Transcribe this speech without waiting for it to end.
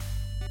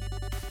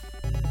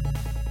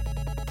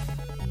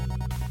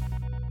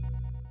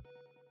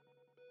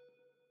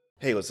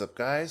Hey, what's up,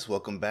 guys?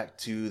 Welcome back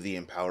to the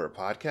Empower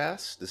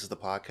Podcast. This is the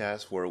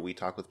podcast where we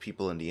talk with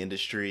people in the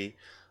industry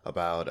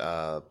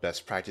about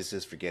best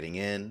practices for getting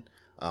in.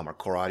 Our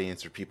core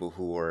audience are people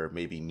who are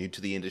maybe new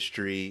to the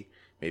industry,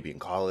 maybe in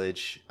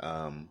college.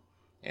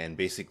 And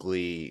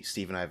basically,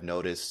 Steve and I have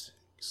noticed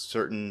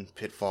certain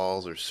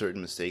pitfalls or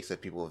certain mistakes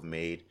that people have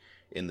made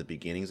in the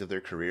beginnings of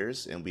their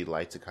careers, and we'd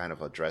like to kind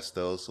of address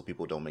those so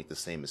people don't make the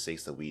same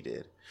mistakes that we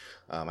did.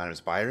 My name is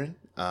Byron.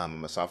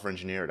 I'm a software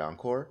engineer at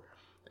Encore.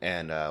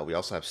 And we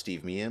also have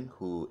Steve Meehan,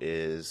 who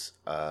is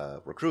a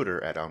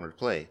recruiter at Onward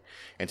Play.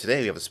 And today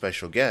we have a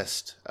special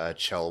guest,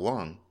 Chell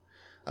Wong.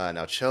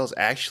 Now, Chell's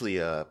actually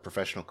a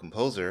professional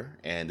composer,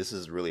 and this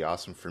is really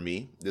awesome for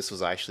me. This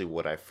was actually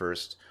what I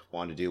first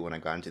wanted to do when I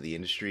got into the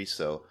industry,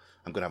 so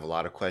I'm going to have a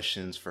lot of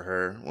questions for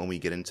her when we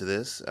get into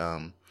this.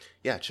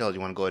 Yeah, Chell, do you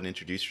want to go ahead and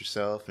introduce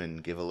yourself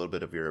and give a little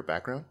bit of your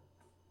background?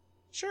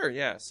 Sure,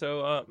 yeah.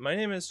 So my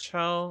name is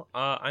Chell.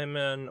 I'm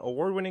an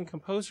award-winning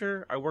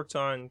composer. I worked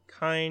on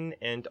Kine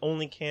and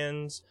Only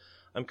Cans.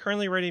 I'm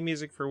currently writing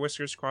music for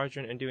Whisker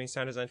Squadron and doing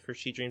sound design for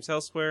She Dreams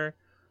Elsewhere.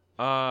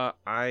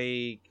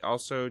 I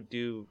also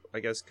do, I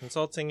guess,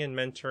 consulting and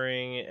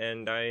mentoring,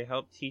 and I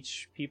help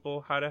teach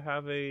people how to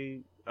have a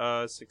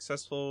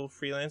successful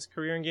freelance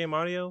career in game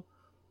audio.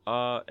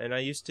 And I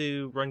used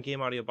to run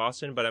Game Audio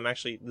Boston, but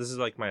this is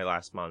like my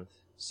last month,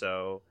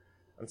 so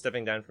I'm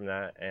stepping down from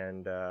that,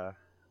 and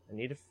I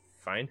need to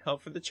find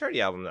help for the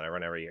charity album that I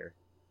run every year.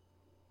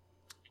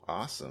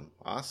 Awesome,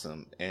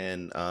 awesome.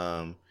 And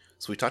so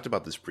we talked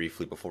about this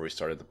briefly before we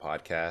started the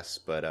podcast,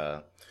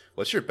 but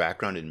what's your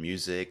background in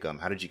music?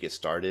 How did you get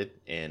started?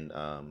 And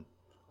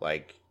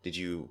did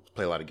you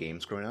play a lot of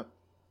games growing up?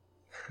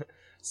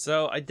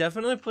 So I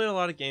definitely played a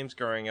lot of games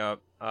growing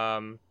up.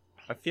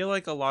 I feel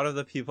like a lot of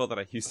the people that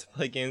I used to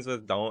play games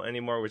with don't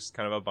anymore, which is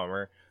kind of a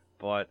bummer.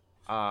 But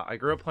I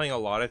grew up playing a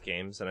lot of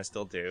games, and I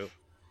still do.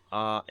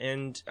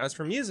 And as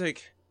for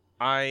music,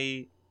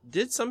 I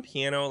did some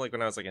piano like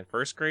when I was like in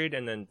first grade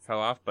and then fell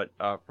off. But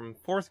from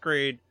fourth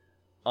grade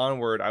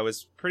onward, I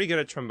was pretty good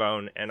at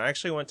trombone, and I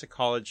actually went to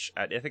college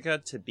at Ithaca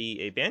to be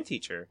a band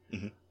teacher.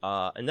 Mm-hmm.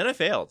 And then I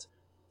failed.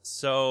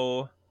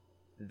 So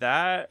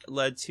that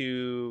led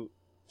to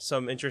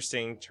some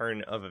interesting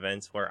turn of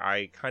events where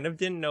I kind of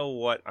didn't know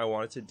what I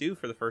wanted to do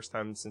for the first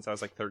time since I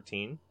was like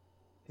 13.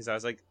 Because I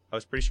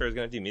was pretty sure I was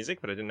going to do music,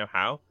 but I didn't know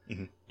how.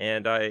 Mm-hmm.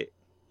 And I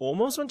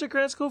almost went to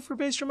grad school for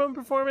bass trombone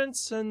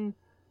performance, and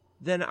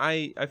then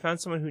I found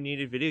someone who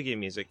needed video game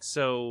music.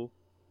 So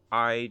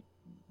I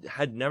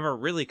had never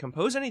really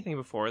composed anything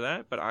before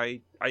that, but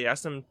I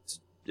asked them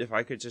if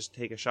I could just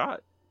take a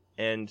shot.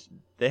 And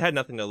they had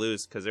nothing to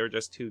lose because they were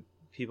just two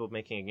people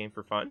making a game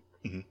for fun.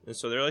 Mm-hmm. And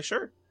so they're like,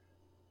 sure.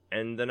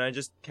 And then I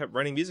just kept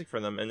writing music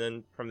for them. And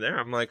then from there,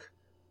 I'm like,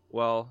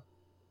 well,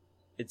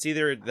 it's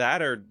either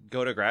that or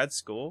go to grad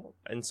school.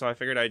 And so I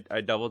figured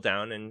I'd double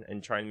down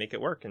and try and make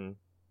it work. And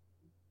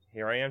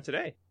here I am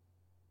today.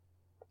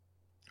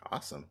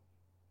 Awesome.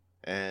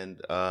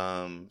 And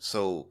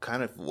so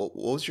kind of what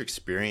was your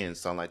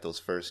experience on like those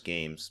first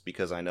games?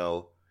 Because I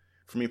know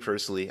for me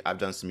personally, I've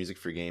done some music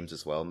for games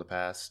as well in the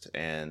past,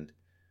 and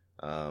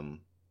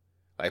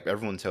like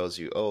everyone tells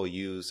you, oh,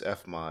 use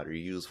Fmod or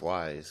use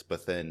Wise,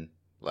 but then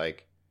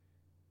like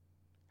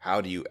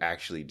how do you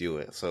actually do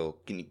it? So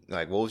can you,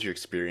 like, what was your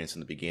experience in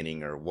the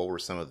beginning, or what were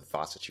some of the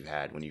thoughts that you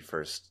had when you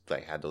first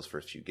like had those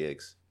first few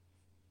gigs?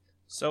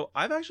 So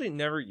I've actually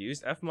never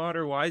used Fmod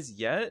or Wise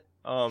yet.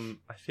 I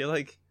feel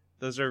like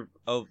those are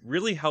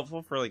really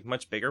helpful for like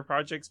much bigger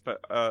projects, but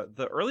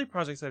the early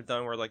projects I've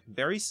done were like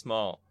very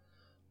small.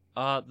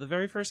 The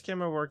very first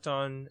game I worked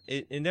on,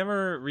 it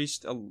never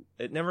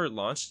it never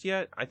launched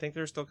yet. I think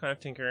they're still kind of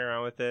tinkering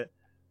around with it.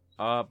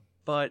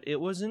 But it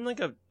was in like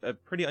a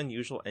pretty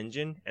unusual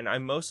engine, and I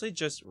mostly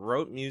just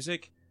wrote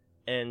music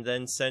and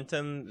then sent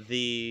them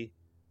the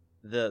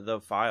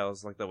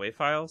files, like the WAV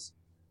files.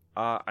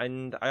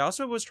 And I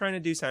also was trying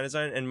to do sound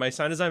design, and my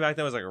sound design back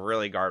then was like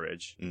really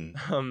garbage.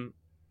 Mm.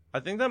 I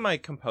think that my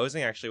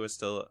composing actually was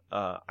still,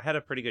 I had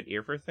a pretty good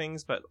ear for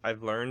things, but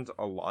I've learned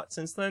a lot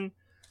since then.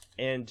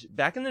 And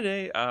back in the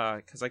day,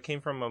 because I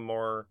came from a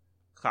more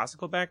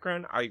classical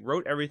background, I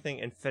wrote everything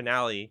in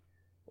Finale,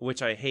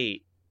 which I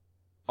hate.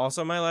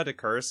 Also, am I allowed to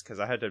curse? Because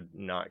I had to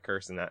not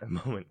curse in that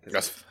moment.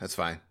 That's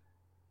fine.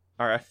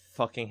 Alright, I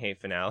fucking hate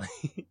Finale.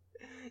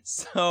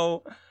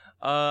 So,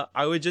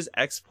 I would just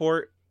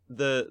export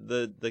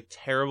the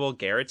terrible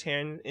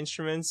Garritan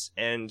instruments,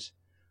 and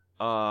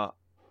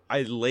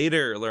I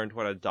later learned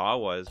what a DAW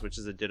was, which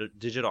is a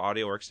digital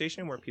audio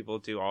workstation where people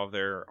do all of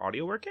their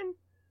audio work in.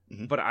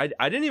 Mm-hmm. But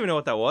I didn't even know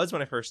what that was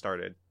when I first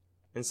started.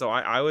 And so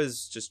I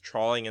was just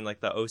trawling in like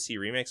the OC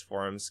Remix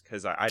forums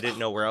because I didn't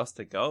know where else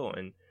to go.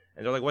 And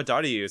they're like, what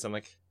DAW do you use? I'm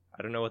like,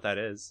 I don't know what that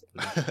is.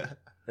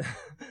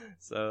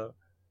 So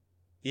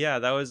yeah,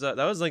 that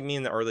was like me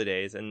in the early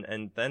days.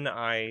 And then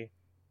I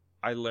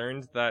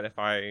learned that if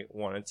I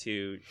wanted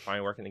to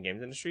find work in the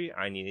games industry,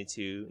 I needed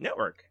to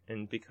network.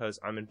 And because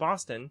I'm in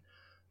Boston,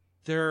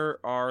 there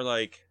are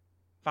like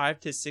 5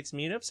 to 6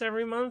 meetups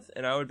every month,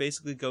 and I would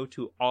basically go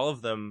to all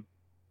of them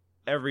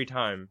every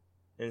time.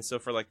 And so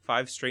for like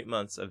 5 straight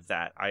months of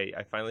that,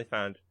 I finally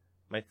found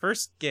my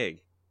first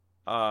gig,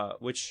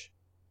 which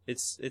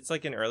it's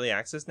like in early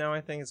access now. I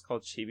think it's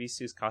called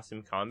Chibisu's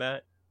Costume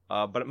Combat.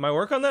 But my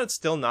work on that's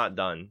still not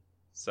done.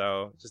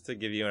 So just to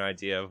give you an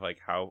idea of like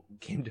how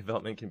game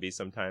development can be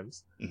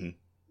sometimes. Mm-hmm.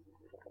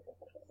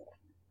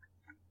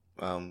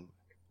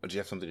 Do you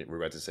have something we're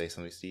about to say,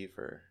 something, Steve?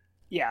 Or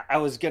yeah, I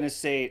was gonna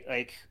say,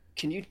 like,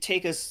 can you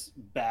take us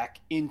back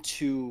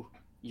into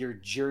your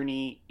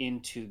journey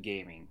into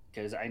gaming?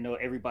 Because I know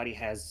everybody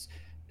has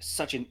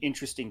such an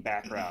interesting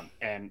background,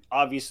 and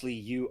obviously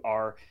you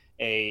are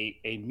a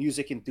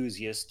music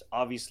enthusiast.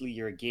 Obviously,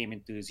 you're a game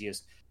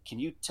enthusiast. Can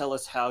you tell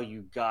us how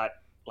you got,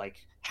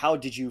 like, how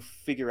did you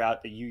figure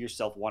out that you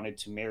yourself wanted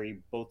to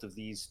marry both of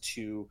these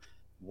two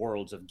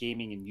worlds of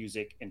gaming and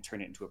music and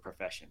turn it into a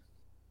profession?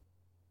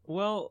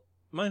 Well,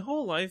 my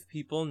whole life,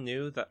 people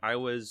knew that I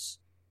was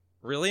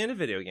really into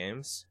video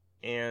games,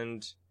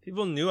 and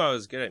people knew I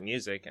was good at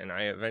music, and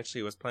I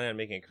eventually was planning on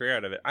making a career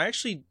out of it. I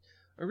actually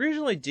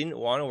originally didn't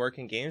want to work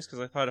in games because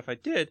I thought if I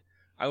did,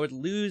 I would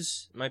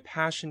lose my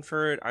passion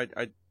for it.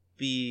 I'd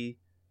be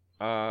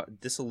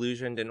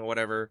disillusioned and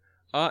whatever.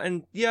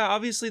 And yeah,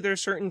 obviously there are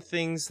certain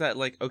things that,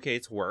 like, okay,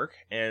 it's work,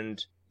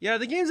 and yeah,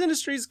 the games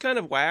industry is kind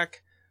of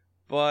whack,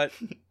 but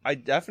I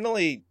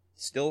definitely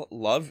still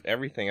love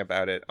everything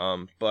about it.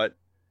 But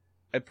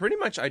I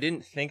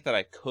didn't think that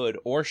I could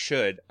or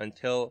should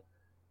until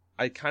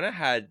I kind of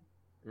had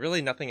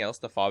really nothing else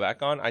to fall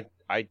back on.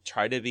 I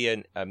tried to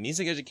be a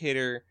music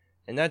educator,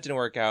 and that didn't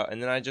work out.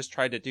 And then I just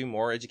tried to do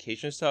more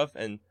education stuff,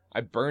 and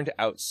I burned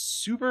out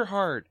super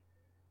hard,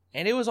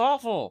 and it was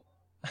awful.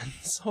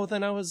 So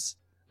then I was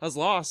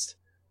lost.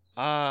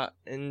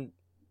 And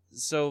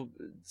so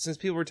since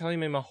people were telling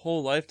me my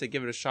whole life to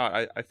give it a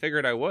shot, I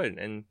figured I would.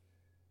 And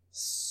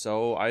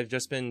so I've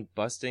just been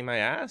busting my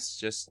ass,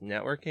 just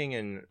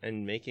networking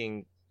and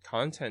making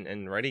content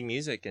and writing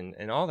music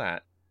and all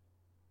that.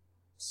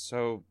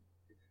 So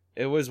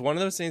it was one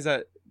of those things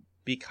that,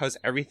 because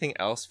everything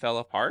else fell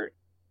apart,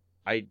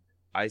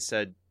 I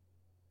said,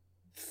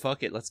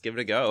 fuck it, let's give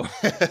it a go.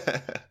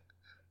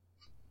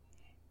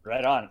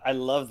 Right on. I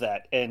love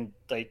that. And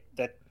like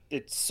that,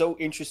 it's so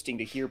interesting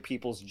to hear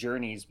people's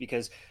journeys,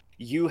 because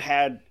you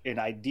had an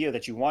idea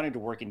that you wanted to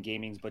work in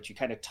gaming, but you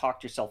kind of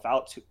talked yourself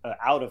out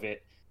of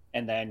it.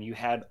 And then you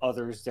had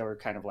others that were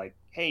kind of like,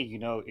 hey,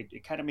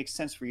 it kind of makes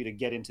sense for you to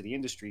get into the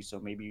industry, so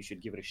maybe you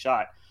should give it a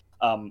shot.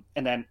 And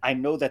then I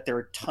know that there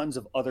are tons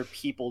of other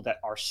people that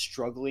are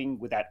struggling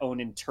with that own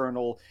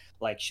internal,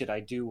 like, should I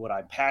do what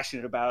I'm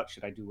passionate about?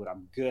 Should I do what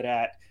I'm good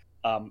at?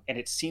 And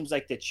it seems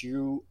like that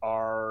you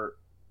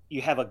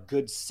have a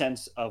good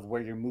sense of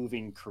where you're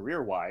moving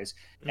career-wise.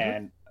 Mm-hmm.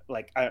 And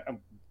like,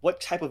 what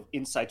type of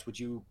insights would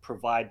you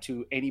provide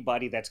to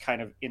anybody that's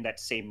kind of in that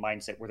same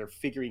mindset where they're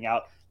figuring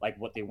out like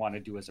what they want to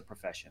do as a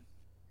profession?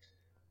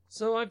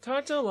 So I've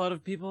talked to a lot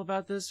of people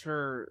about this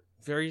for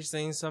various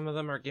things. Some of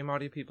them are game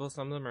audio people,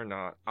 some of them are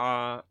not.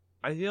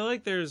 I feel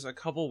like there's a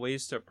couple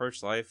ways to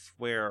approach life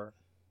where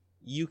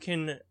you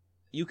can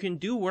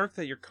do work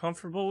that you're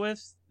comfortable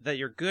with, that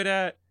you're good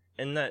at,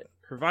 and that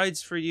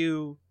provides for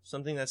you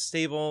something that's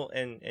stable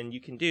and you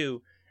can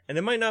do. And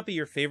it might not be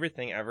your favorite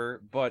thing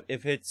ever, but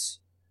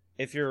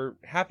if you're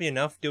happy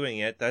enough doing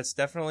it, that's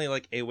definitely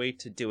like a way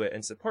to do it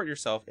and support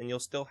yourself, and you'll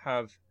still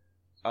have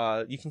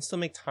you can still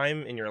make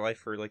time in your life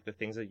for like the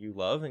things that you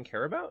love and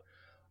care about.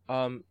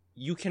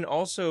 You can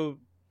also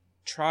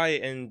try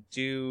and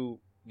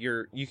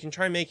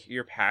make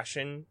your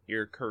passion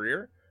your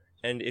career.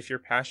 And if your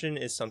passion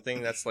is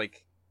something that's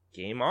like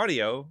game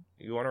audio,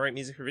 you want to write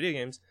music for video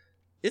games,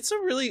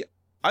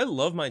 I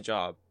love my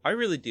job. I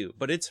really do,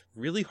 but it's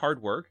really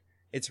hard work.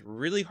 It's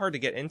really hard to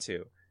get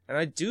into. And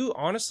I do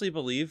honestly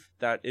believe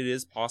that it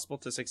is possible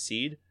to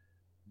succeed,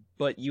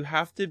 but you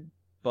have to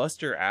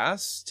bust your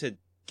ass to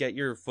get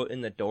your foot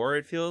in the door,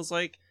 it feels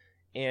like.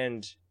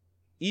 And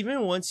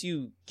even once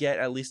you get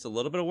at least a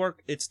little bit of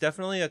work, it's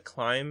definitely a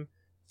climb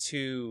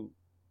to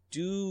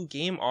do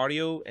game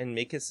audio and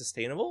make it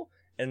sustainable.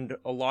 And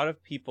a lot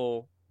of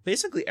people,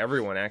 basically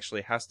everyone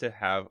actually, has to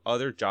have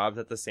other jobs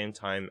at the same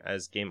time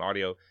as game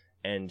audio,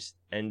 and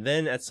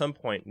then at some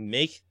point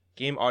make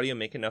game audio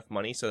make enough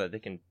money so that they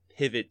can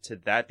pivot to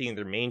that being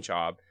their main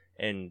job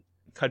and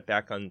cut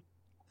back on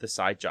the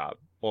side job,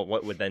 or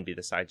what would then be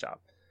the side job.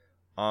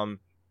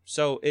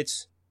 So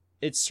it's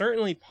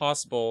certainly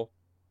possible.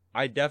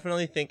 I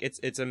definitely think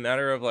it's a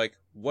matter of like,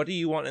 what do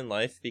you want in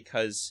life?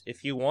 Because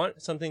if you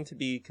want something to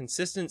be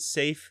consistent,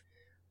 safe,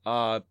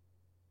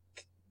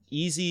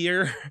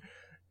 easier,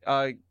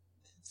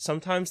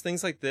 sometimes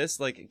things like this,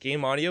 like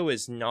game audio,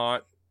 it's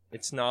not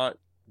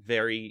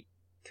very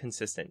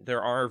consistent.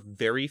 There are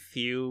very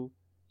few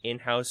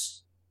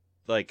in-house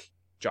like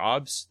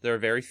jobs. There are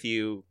very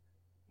few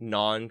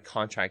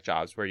non-contract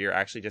jobs where you're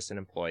actually just an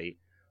employee.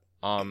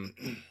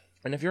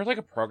 And if you're like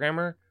a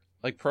programmer,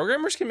 like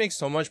programmers can make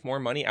so much more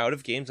money out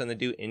of games than they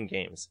do in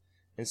games.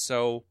 And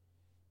so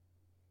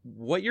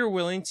what you're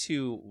willing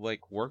to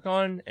like work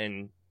on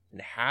and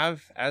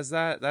have as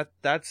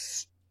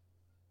that's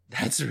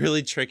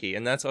really tricky,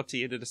 and that's up to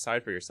you to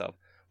decide for yourself.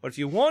 But if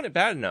you want it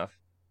bad enough,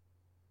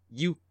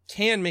 you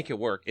can make it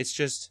work. It's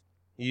just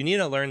you need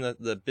to learn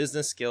the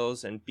business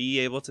skills and be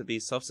able to be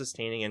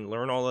self-sustaining and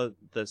learn all of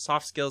the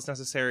soft skills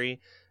necessary,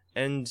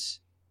 and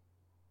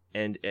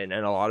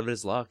a lot of it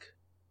is luck.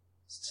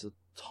 It's a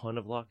ton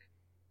of luck.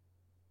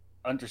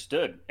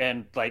 Understood.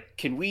 And like,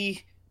 can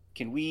we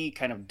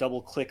kind of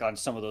double click on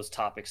some of those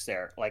topics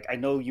there? Like, I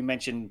know you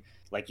mentioned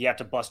like you have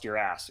to bust your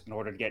ass in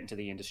order to get into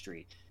the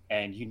industry,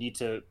 and you need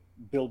to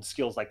build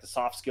skills like the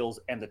soft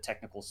skills and the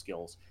technical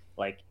skills.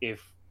 Like,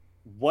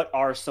 what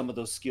are some of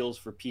those skills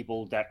for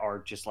people that are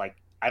just like,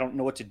 I don't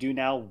know what to do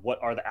now? What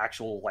are the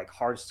actual like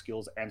hard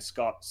skills and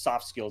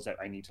soft skills that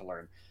I need to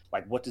learn?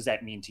 Like, what does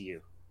that mean to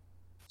you?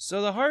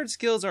 So the hard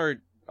skills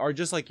are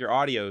just like your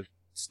audio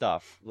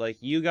stuff. Like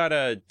you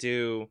gotta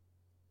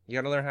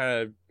learn how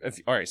to.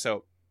 All right,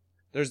 so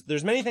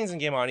there's many things in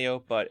game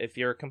audio, but if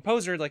you're a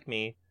composer like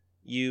me,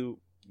 you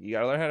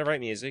gotta learn how to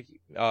write music.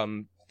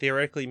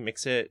 Theoretically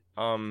mix it.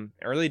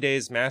 Early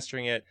days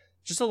mastering it.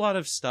 Just a lot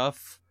of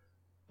stuff.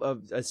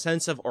 A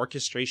sense of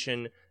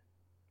orchestration.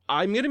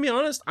 I'm gonna be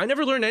honest, I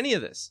never learned any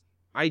of this.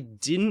 I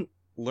didn't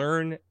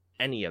learn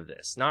any of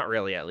this. Not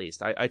really, at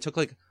least. I took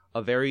like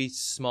a very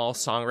small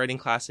songwriting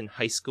class in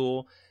high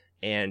school,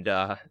 and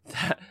that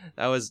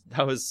was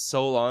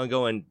so long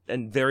ago, and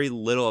very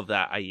little of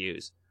that I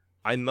use.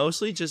 I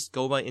mostly just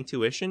go by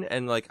intuition,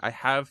 and like I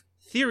have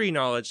theory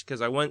knowledge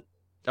because I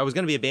was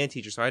gonna be a band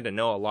teacher, so I had to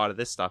know a lot of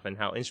this stuff and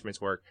how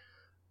instruments work.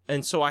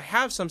 And so I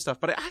have some stuff,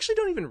 but I actually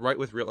don't even write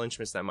with real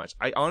instruments that much.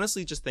 I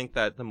honestly just think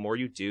that the more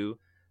you do,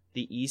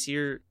 the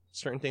easier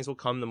certain things will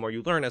come, the more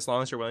you learn, as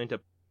long as you're willing to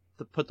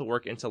put the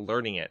work into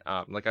learning it.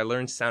 Like I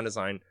learned sound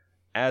design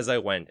as I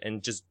went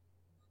and just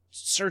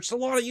searched a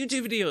lot of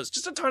YouTube videos,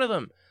 just a ton of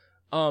them.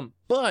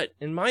 But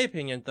in my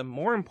opinion, the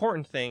more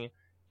important thing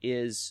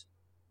is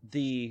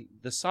the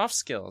soft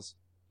skills,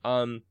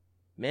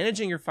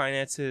 managing your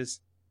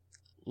finances,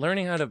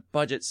 learning how to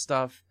budget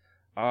stuff,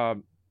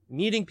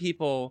 meeting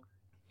people,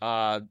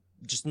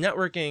 just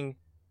networking,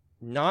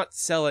 not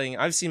selling.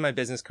 I've seen my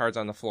business cards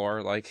on the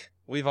floor. Like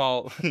a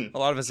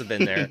lot of us have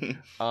been there.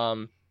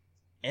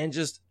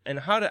 And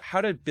how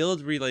to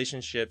build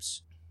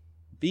relationships,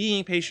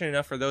 being patient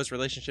enough for those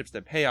relationships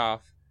to pay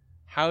off,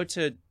 how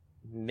to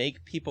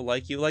make people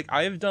like you. Like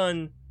I've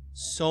done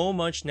so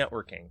much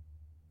networking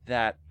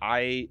that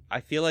I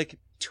feel like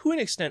to an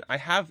extent I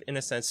have in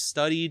a sense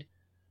studied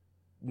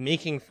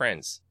making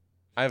friends.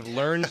 I've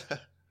learned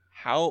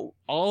how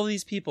all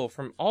these people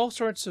from all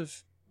sorts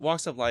of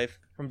walks of life,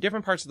 from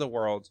different parts of the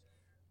world,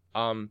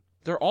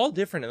 they're all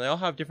different and they all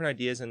have different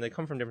ideas and they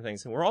come from different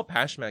things, and we're all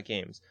passionate about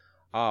games.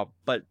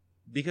 But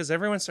because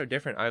everyone's so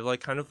different, I've like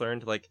kind of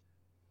learned like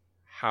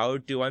how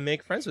do I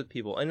make friends with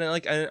people, and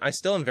I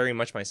still am very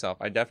much myself.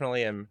 I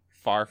definitely am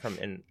far from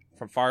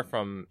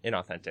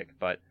inauthentic,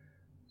 but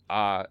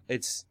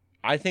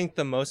I think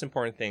the most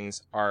important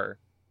things are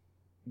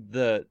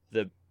the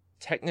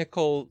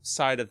technical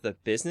side of the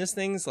business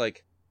things,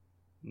 like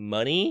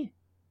money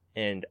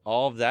and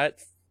all of that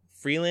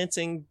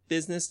freelancing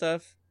business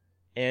stuff,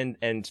 and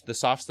the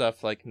soft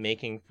stuff like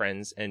making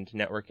friends and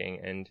networking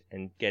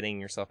and getting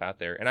yourself out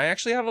there. And I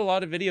actually have a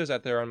lot of videos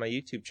out there on my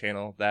YouTube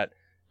channel that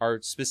are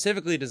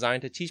specifically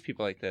designed to teach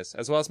people like this,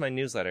 as well as my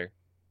newsletter.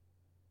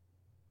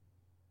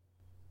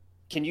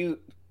 Can you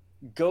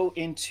go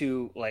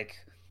into like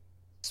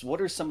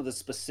what are some of the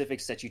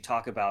specifics that you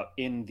talk about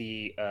in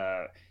the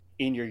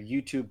in your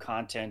YouTube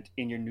content,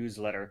 in your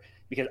newsletter?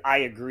 Because I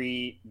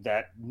agree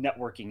that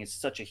networking is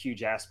such a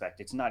huge aspect.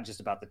 It's not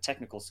just about the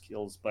technical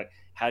skills, but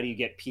how do you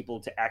get people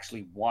to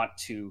actually want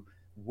to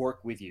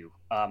work with you?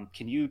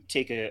 Can you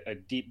take a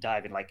deep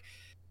dive in like,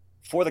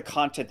 for the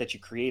content that you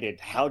created,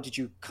 how did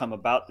you come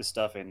about this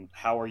stuff, and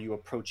how are you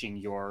approaching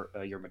your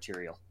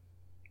material?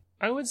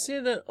 I would say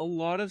that a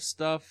lot of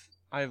stuff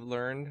I've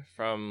learned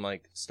from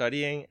like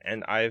studying,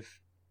 and I've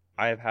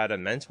had a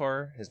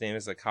mentor. His name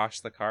is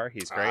Akash Thakar.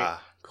 He's great.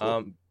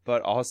 Cool.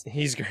 But also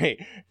he's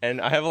great. And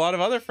I have a lot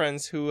of other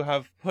friends who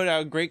have put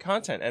out great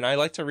content, and I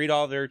like to read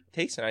all their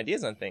takes and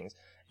ideas on things.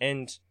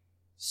 And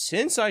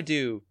since I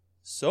do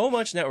so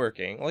much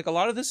networking, like a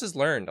lot of this is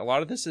learned. A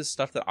lot of this is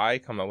stuff that I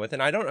come up with,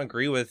 and I don't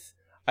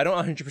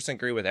 100%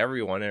 agree with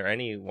everyone or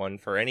anyone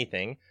for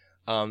anything.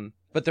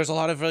 But there's a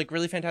lot of like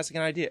really fantastic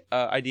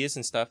ideas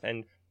and stuff.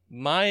 And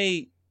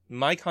my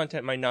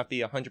content might not be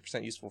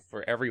 100% useful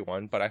for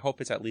everyone, but I hope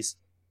it's at least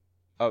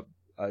a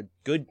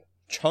good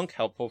chunk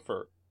helpful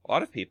for a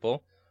lot of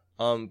people.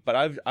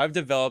 But I've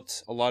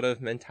developed a lot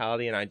of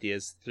mentality and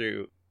ideas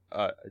through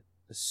a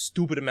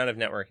stupid amount of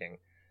networking.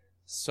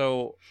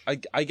 So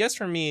I guess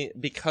for me,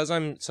 because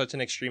I'm such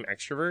an extreme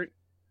extrovert,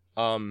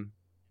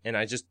 and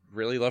I just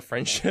really love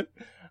friendship,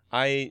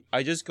 I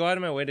just go out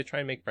of my way to try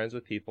and make friends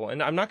with people.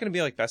 And I'm not going to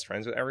be like best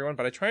friends with everyone,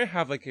 but I try to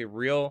have like a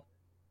real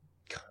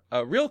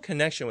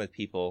connection with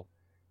people,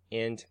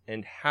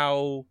 and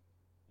how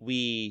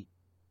we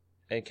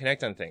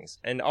connect on things.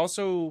 And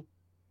also,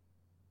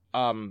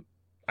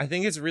 I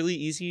think it's really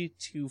easy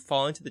to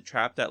fall into the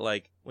trap that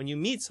like when you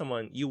meet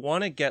someone, you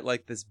want to get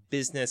like this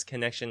business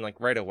connection like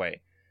right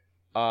away.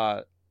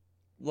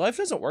 life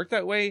doesn't work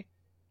that way,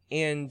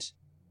 and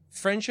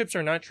friendships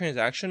are not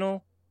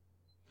transactional.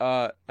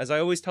 As I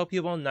always tell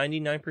people,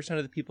 99%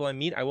 of the people I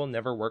meet, I will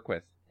never work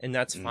with, and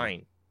that's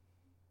fine.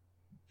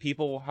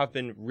 People have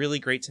been really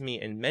great to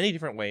me in many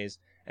different ways,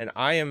 and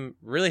I am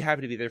really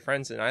happy to be their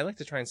friends, and I like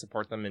to try and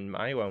support them in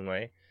my own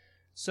way.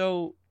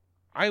 So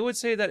I would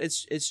say that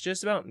it's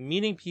just about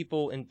meeting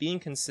people and being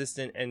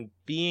consistent and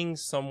being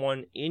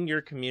someone in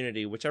your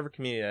community, whichever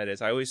community that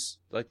is. I always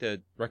like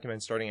to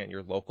recommend starting at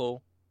your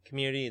local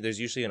community. There's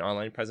usually an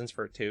online presence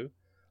for it too.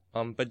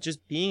 But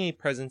just being a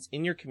presence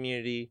in your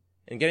community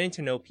and getting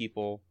to know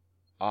people,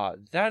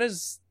 that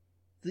is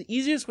the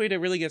easiest way to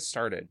really get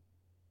started.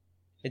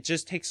 It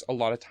just takes a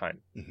lot of time.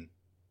 Mm-hmm.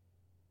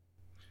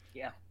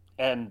 Yeah.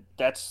 And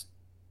that's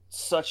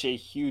such a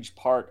huge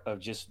part of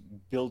just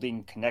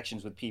building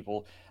connections with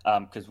people.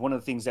 Because one of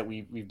the things that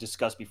we've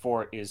discussed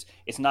before is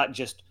it's not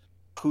just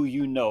who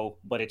you know,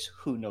 but it's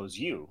who knows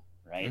you,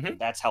 right? Mm-hmm. And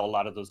that's how a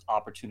lot of those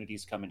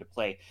opportunities come into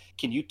play.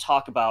 Can you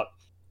talk about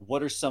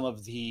what are some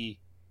of the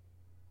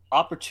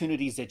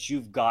opportunities that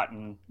you've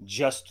gotten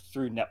just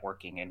through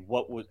networking, and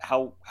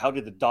how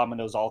did the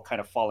dominoes all kind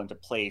of fall into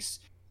place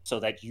so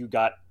that you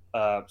got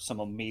some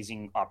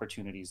amazing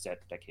opportunities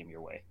that came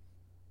your way?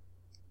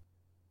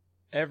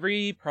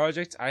 Every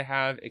project I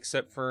have,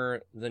 except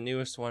for the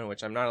newest one,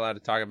 which I'm not allowed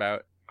to talk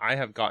about, I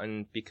have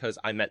gotten because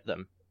I met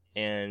them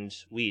and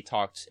we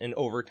talked, and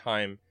over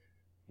time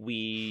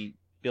we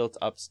built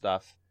up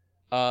stuff.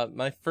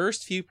 My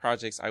first few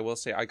projects, I will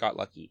say I got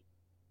lucky.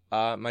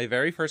 My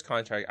very first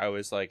contract, I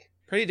was like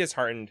pretty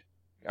disheartened.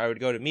 I would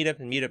go to meetup,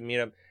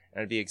 and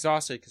I'd be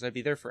exhausted because I'd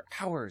be there for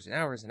hours and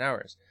hours and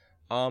hours.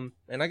 And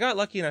I got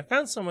lucky, and I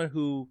found someone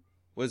who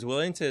was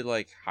willing to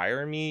like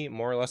hire me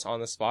more or less on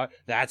the spot.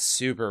 That's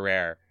super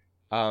rare.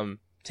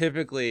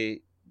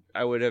 Typically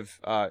I would have,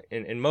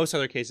 in most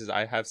other cases,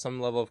 I have some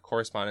level of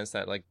correspondence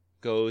that like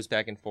goes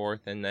back and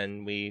forth, and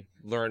then we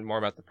learn more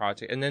about the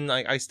project, and then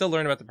like I still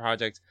learn about the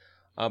project,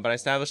 but I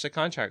established a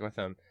contract with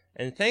them,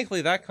 and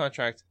thankfully that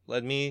contract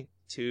led me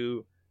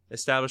to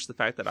establish the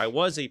fact that I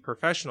was a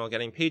professional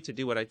getting paid to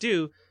do what I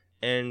do.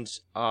 And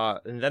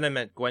then I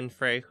met Gwen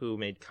Frey, who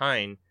made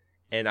Kine.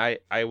 And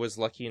I was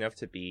lucky enough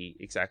to be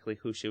exactly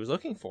who she was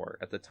looking for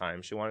at the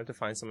time. She wanted to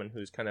find someone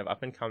who's kind of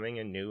up and coming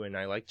and new, and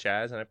I like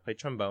jazz, and I play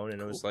trombone,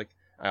 and it was like,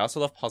 I also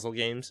love puzzle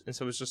games, and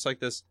so it was just like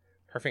this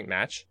perfect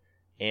match.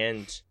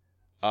 And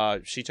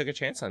she took a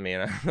chance on me,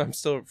 and I'm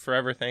still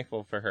forever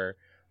thankful for her.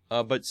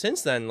 But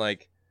since then,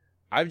 like,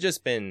 I've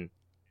just been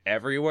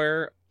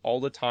everywhere all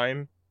the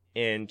time,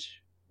 and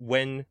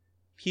when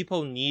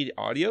people need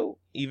audio,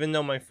 even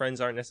though my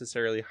friends aren't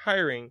necessarily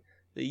hiring,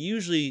 they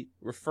usually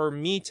refer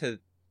me to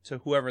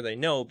whoever they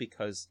know,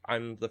 because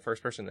I'm the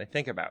first person they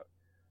think about.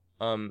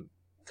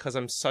 Because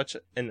I'm such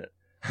an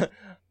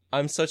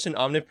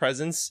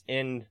omnipresence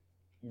in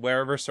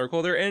wherever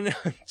circle they're in.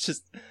 I'm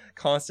just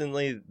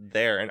constantly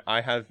there, and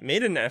I have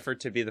made an effort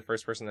to be the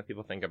first person that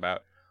people think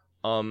about.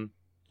 And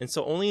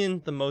so only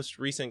in the most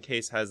recent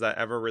case has that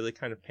ever really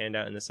kind of panned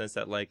out, in the sense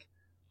that like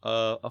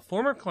a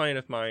former client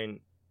of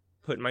mine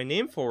put my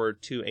name forward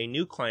to a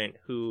new client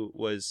who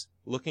was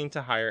looking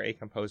to hire a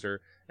composer,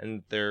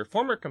 and their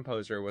former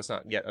composer was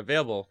not yet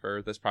available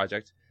for this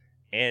project.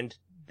 And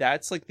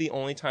that's like the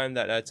only time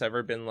that that's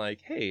ever been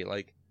like, hey,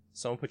 like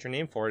someone put your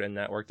name forward, and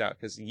that worked out.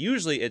 Because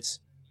usually it's,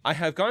 I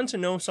have gotten to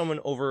know someone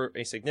over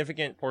a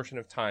significant portion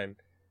of time,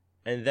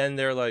 and then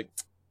they're like,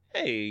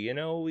 hey, you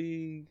know,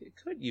 we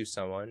could use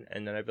someone.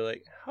 And then I'd be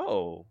like,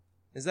 oh,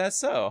 is that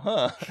so?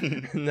 Huh?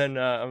 And then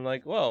I'm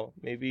like, well,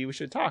 maybe we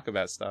should talk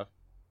about stuff.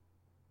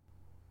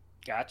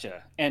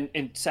 Gotcha. And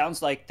it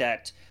sounds like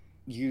that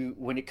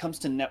when it comes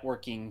to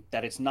networking,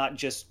 that it's not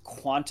just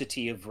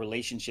quantity of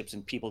relationships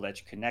and people that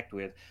you connect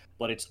with,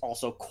 but it's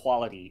also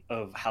quality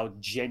of how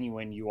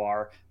genuine you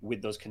are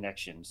with those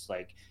connections.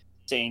 Like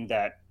saying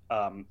that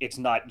it's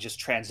not just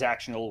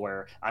transactional,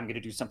 where I'm going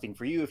to do something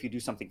for you if you do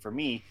something for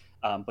me,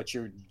 but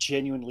you're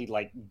genuinely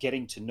like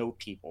getting to know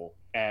people.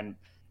 And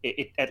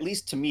it at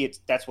least to me,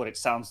 that's what it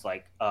sounds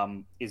like.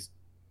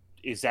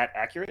 Is that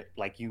accurate?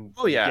 Like you?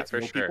 Oh yeah, get to for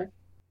know sure. people?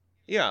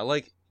 Yeah,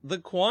 like the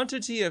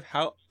quantity of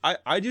how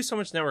I do so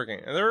much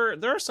networking, and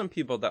there are some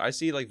people that I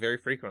see like very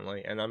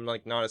frequently, and I'm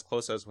like not as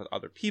close as with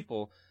other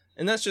people,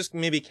 and that's just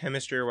maybe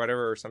chemistry or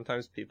whatever, or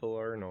sometimes people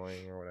are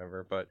annoying or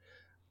whatever. But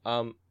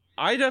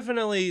I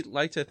definitely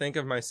like to think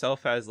of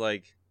myself as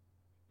like,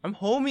 I'm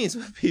homies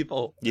with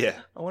people. Yeah,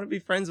 I want to be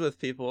friends with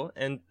people,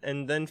 and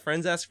then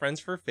friends ask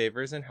friends for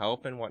favors and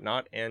help and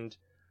whatnot. And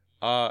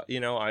you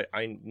know,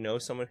 I know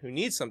someone who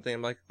needs something.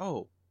 I'm like,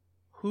 oh,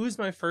 who's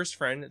my first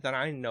friend that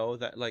I know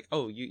that like,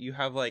 oh, you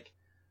have like,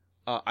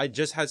 I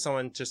just had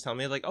someone just tell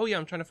me like, oh yeah,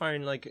 I'm trying to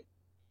find like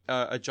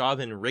a job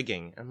in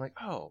rigging. I'm like,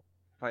 oh,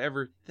 if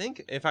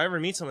I ever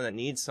meet someone that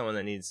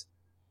needs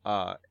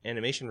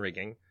animation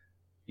rigging,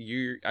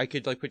 I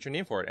could like put your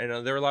name for it.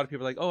 And there were a lot of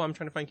people like, oh, I'm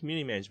trying to find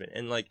community management.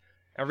 And like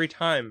every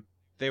time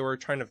they were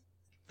trying to,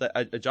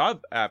 a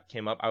job app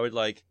came up, I would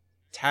like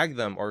tag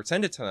them or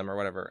send it to them or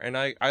whatever. And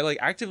I like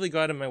actively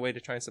go out of my way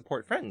to try and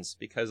support friends,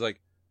 because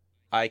like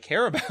I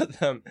care about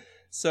them.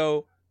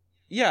 So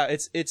yeah,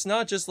 it's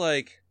not just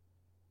like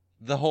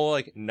the whole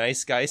like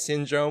nice guy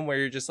syndrome where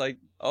you're just like,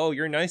 oh,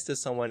 you're nice to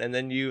someone and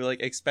then you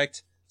like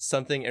expect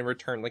something in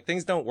return. Like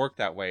things don't work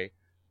that way.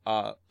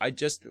 I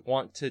just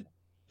want to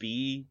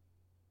be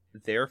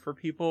there for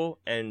people,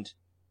 and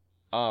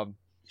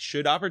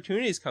should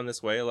opportunities come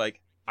this way,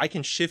 like I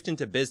can shift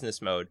into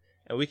business mode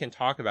and we can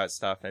talk about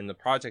stuff and the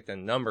project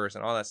and numbers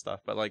and all that stuff.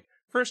 But like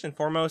first and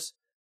foremost,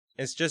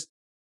 it's just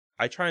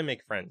I try and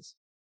make friends.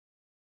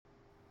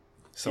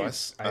 So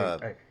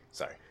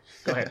sorry.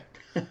 Go ahead.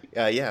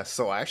 Yeah.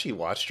 So I actually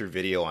watched your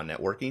video on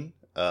networking.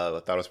 I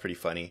thought it was pretty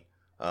funny.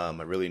 I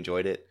really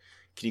enjoyed it.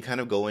 Can you kind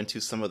of go into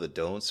some of the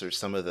don'ts or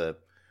some of the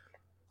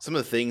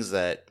things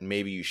that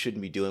maybe you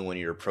shouldn't be doing when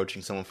you're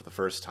approaching someone for the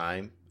first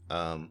time?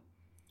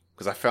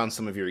 Because I found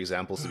some of your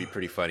examples to be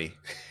pretty funny.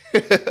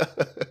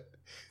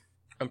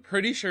 I'm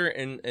pretty sure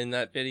in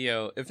that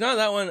video, if not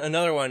that one,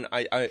 another one,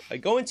 I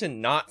go into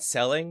not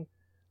selling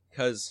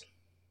because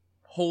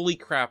holy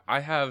crap, I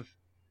have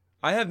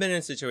been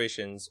in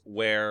situations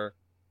where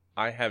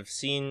I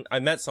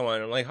met someone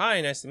and I'm like,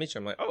 hi, nice to meet you.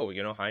 I'm like, oh,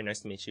 hi,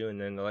 nice to meet you.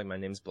 And then they're like, my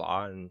name's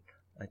blah. And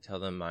I tell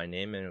them my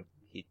name and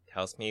he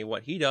tells me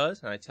what he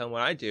does and I tell him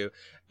what I do.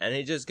 And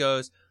he just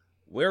goes,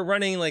 we're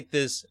running like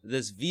this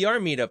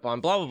VR meetup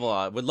on blah, blah,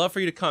 blah. Would love for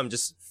you to come.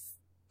 Just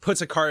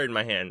puts a card in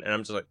my hand. And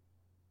I'm just like,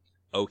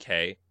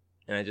 okay.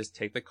 And I just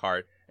take the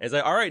card. And he's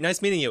like, all right,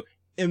 nice meeting you.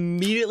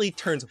 Immediately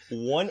turns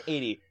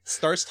 180,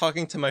 starts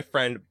talking to my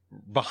friend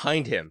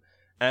behind him.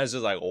 And I was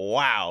just like,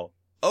 wow,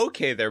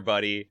 okay there,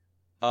 buddy.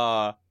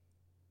 I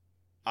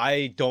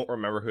don't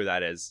remember who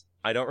that is.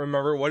 I don't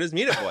remember what his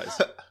meetup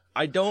was.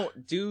 I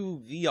don't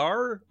do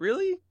VR,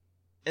 really.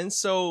 And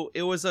so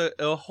it was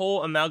a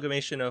whole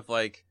amalgamation of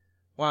like,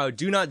 wow,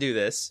 do not do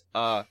this.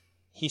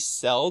 He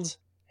sold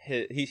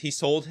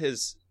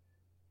his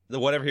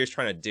whatever he was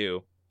trying to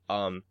do.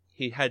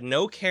 He had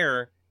no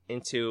care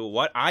into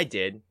what I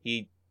did.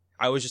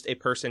 I was just a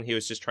person he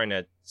was just trying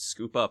to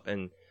scoop up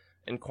and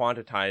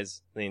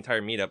quantize the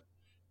entire meetup.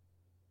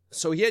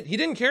 So he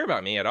didn't care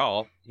about me at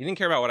all. He didn't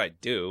care about what I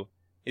do.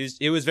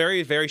 It was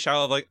very, very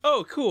shallow of like,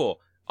 oh,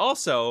 cool.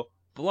 Also,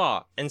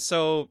 blah. And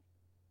so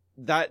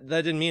that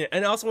didn't mean it.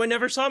 And also I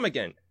never saw him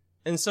again.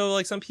 And so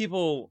like some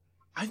people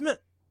I've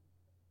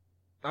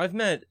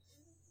met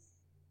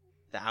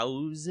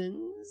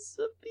thousands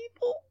of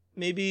people,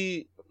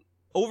 maybe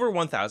over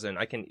 1,000.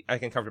 I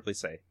can comfortably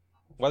say.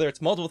 Whether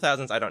it's multiple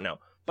thousands, I don't know.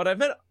 But I've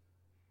met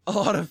a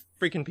lot of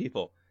freaking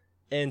people.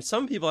 And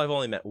some people I've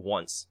only met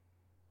once.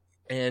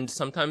 And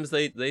sometimes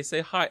they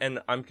say hi. And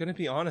I'm going to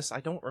be honest, I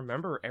don't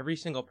remember every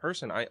single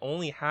person. I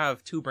only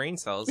have 2 brain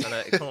cells and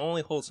I can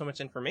only hold so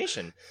much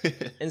information.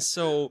 And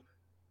so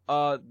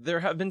there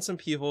have been some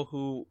people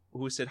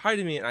who said hi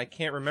to me and I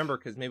can't remember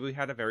because maybe we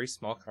had a very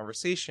small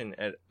conversation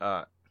at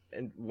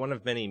in one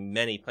of many,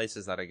 many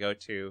places that I go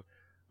to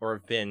or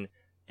have been.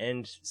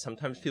 And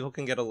sometimes people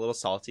can get a little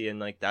salty and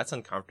like that's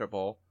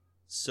uncomfortable.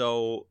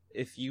 So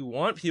if you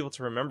want people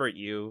to remember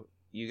you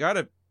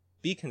gotta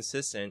be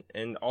consistent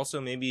and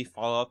also maybe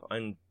follow up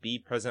and be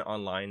present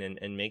online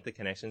and make the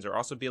connections, or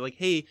also be like,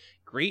 hey,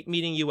 great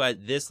meeting you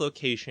at this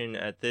location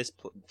at this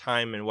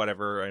time and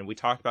whatever. And we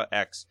talked about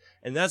X.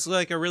 And that's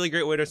like a really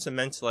great way to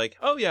cement like,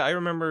 oh yeah, I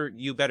remember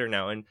you better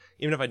now. And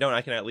even if I don't,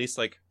 I can at least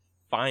like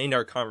find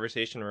our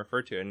conversation and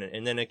refer to it.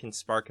 And then it can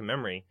spark a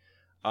memory.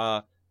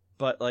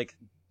 But like,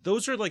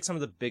 those are like some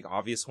of the big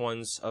obvious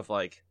ones of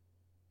like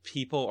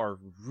people are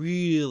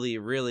really,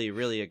 really,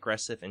 really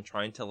aggressive in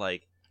trying to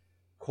like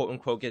quote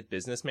unquote get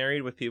business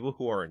married with people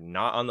who are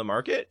not on the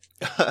market.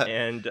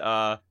 And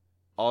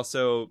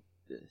also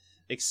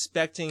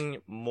expecting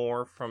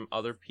more from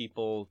other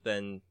people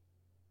than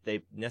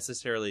they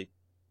necessarily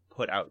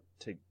put out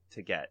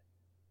to get.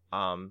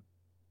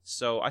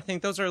 So I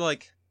think those are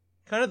like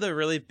kind of the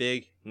really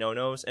big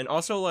no-nos. And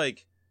also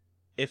like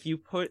if you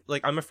put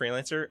like, I'm a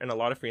freelancer and a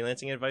lot of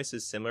freelancing advice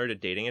is similar to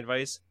dating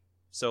advice.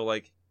 So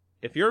like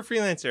if you're a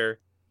freelancer,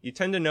 you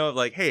tend to know of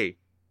like, hey,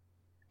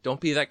 don't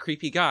be that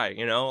creepy guy,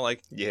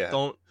 like, yeah,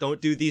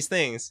 don't do these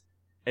things.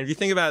 And if you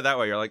think about it that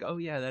way, you're like, oh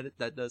yeah,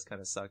 that does kind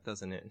of suck,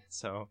 doesn't it?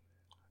 So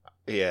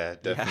yeah,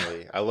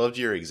 definitely. Yeah. I loved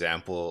your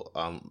example.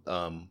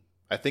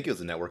 I think it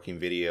was a networking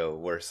video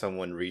where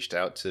someone reached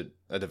out to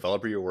a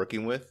developer you're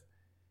working with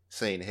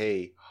saying,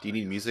 hey, do you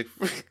need music?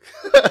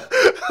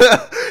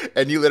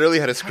 And you literally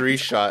had a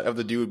screenshot of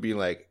the dude being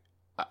like,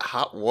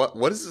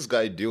 what is this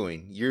guy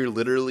doing? You're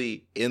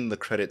literally in the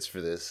credits for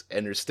this,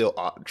 and you're still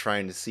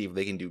trying to see if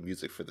they can do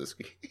music for this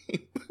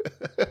game.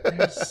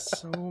 There's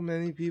so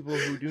many people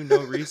who do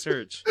no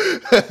research.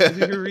 Do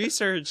your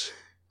research.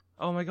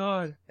 Oh my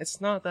god,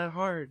 it's not that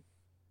hard.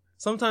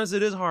 Sometimes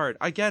it is hard.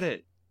 I get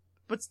it,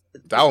 but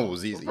that one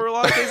was easy. For a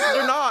lot of cases,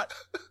 they're not.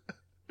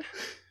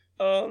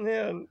 Oh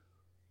man.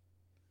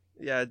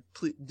 Yeah,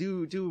 please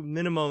do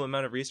minimum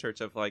amount of research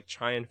of like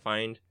try and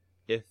find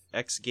if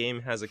X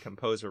game has a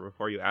composer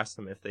before you ask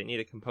them if they need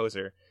a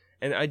composer.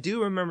 And I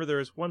do remember there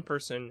was one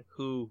person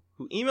who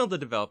emailed the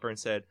developer and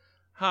said,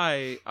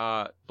 hi,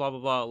 blah, blah,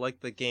 blah, like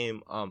the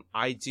game.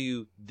 I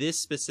do this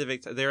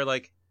specific, they're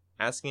like,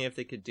 asking if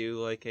they could do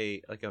like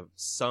a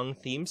sung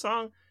theme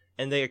song,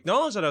 and they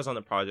acknowledged that I was on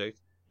the project,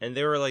 and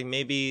they were like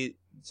maybe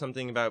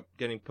something about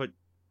getting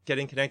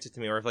connected to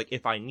me, or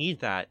if I need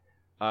that,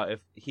 if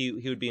he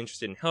would be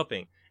interested in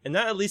helping. And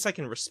that at least I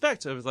can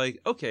respect. I was like,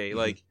 okay,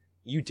 like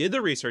you did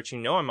the research,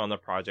 I'm on the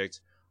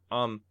project.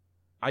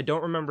 I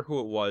don't remember who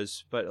it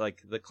was, but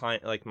like the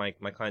client, like my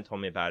client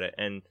told me about it,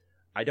 and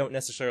I don't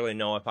necessarily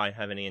know if I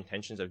have any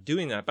intentions of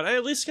doing that, but I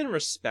at least can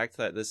respect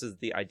that this is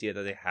the idea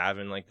that they have,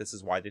 and like this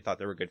is why they thought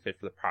they were a good fit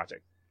for the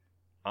project.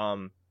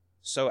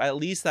 So at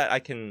least that I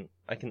can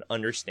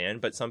understand,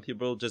 but some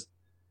people just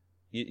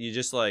you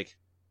just like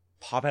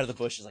pop out of the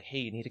bushes like, hey,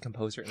 you need a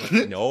composer, and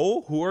like,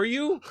 no, who are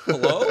you?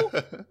 Hello?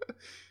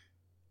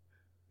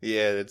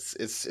 Yeah,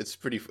 it's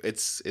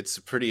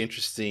a pretty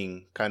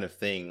interesting kind of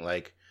thing.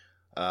 Like,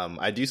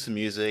 I do some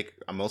music.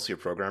 I'm mostly a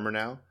programmer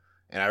now.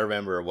 And I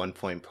remember at one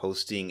point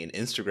posting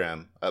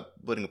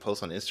putting a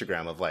post on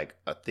Instagram of like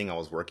a thing I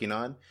was working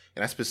on.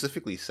 And I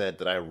specifically said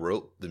that I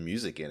wrote the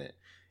music in it.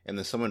 And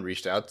then someone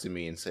reached out to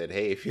me and said,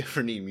 hey, if you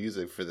ever need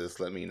music for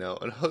this, let me know.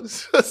 And I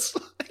was just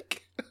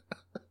like,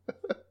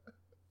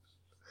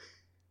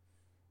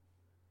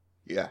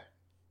 yeah.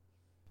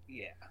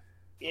 Yeah.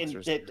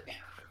 And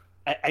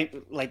I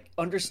like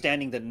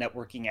understanding the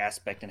networking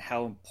aspect and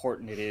how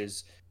important it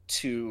is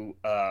to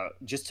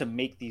just to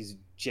make these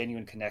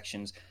genuine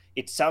connections.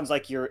 It sounds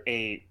like you're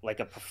a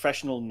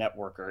professional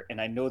networker,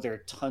 and I know there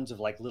are tons of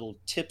like little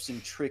tips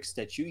and tricks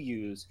that you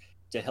use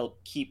to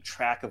help keep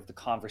track of the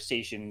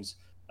conversations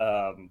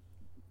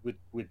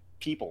with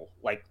people.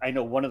 Like, I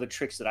know one of the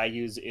tricks that I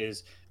use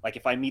is like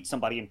if I meet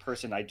somebody in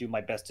person, I do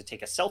my best to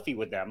take a selfie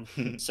with them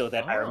so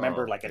that I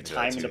remember like a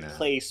time and a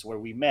place where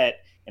we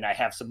met, and I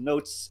have some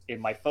notes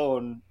in my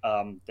phone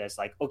that's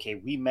like, okay,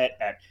 we met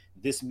at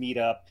this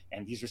meetup,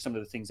 and these are some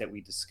of the things that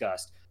we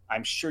discussed.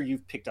 I'm sure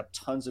you've picked up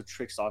tons of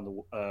tricks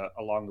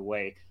along the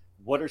way.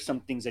 What are some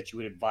things that you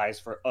would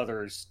advise for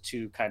others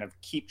to kind of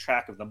keep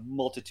track of the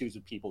multitudes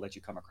of people that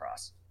you come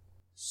across?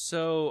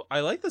 So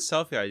I like the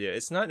selfie idea.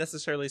 It's not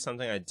necessarily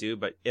something I do,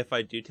 but if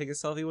I do take a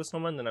selfie with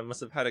someone, then I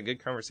must have had a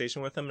good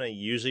conversation with them, and I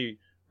usually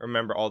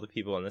remember all the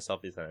people in the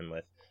selfies that I'm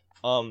with.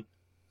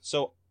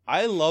 So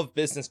I love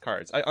business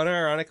cards. I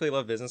unironically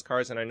love business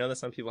cards, and I know that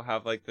some people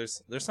have like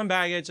there's some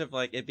baggage of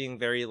like it being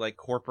very like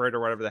corporate or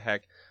whatever the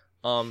heck.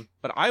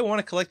 But I want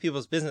to collect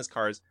people's business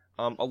cards.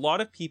 A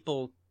lot of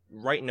people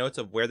write notes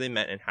of where they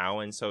met and how,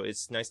 and so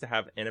it's nice to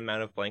have an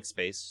amount of blank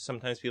space.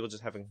 Sometimes people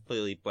just have a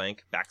completely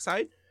blank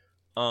backside.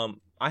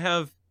 I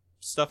have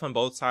stuff on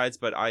both sides,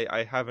 but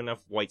I have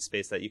enough white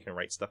space that you can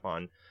write stuff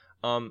on.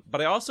 But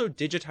I also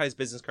digitize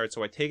business cards,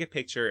 so I take a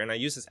picture, and I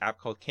use this app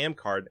called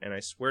Camcard, and I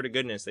swear to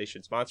goodness they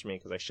should sponsor me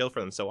because I shill for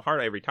them so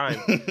hard every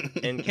time.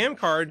 And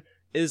Camcard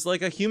is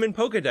like a human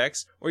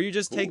Pokedex where you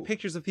just take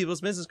pictures of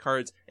people's business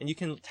cards, and you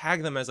can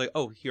tag them as like,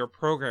 oh, here are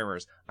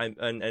programmers, and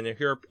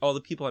here are all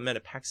the people I met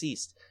at PAX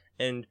East,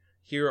 and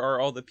here are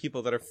all the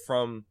people that are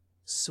from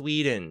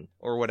Sweden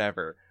or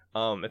whatever.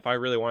 If I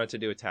really wanted to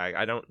do a tag,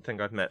 I don't think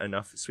I've met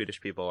enough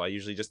Swedish people. I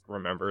usually just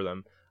remember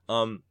them.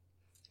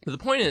 But the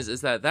point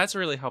is that that's a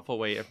really helpful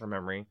way of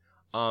remembering.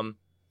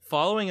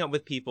 Following up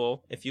with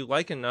people, if you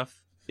like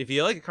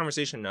a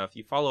conversation enough,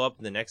 you follow up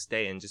the next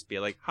day and just be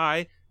like,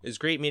 hi, it was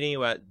great meeting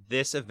you at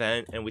this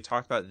event, and we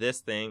talked about this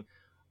thing.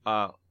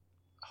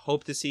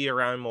 Hope to see you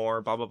around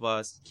more, blah, blah,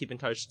 blah. Keep in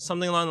touch.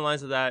 Something along the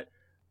lines of that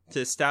to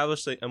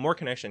establish like, a more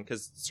connection,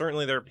 because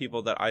certainly there are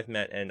people that I've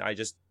met, and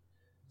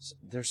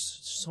there's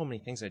so many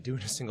things I do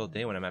in a single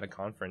day when I'm at a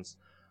conference.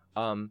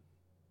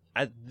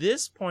 At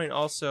this point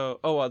also,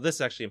 this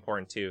is actually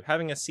important too.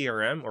 Having a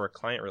CRM or a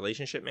client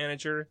relationship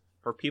manager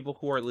for people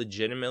who are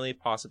legitimately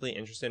possibly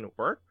interested in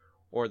work,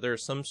 or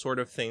there's some sort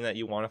of thing that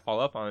you want to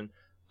follow up on,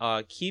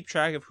 keep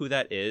track of who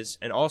that is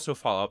and also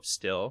follow up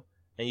still.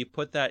 And you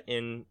put that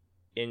in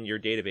your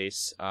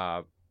database.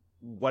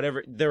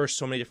 Whatever, there are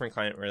so many different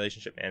client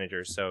relationship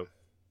managers, so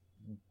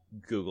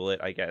Google it,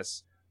 I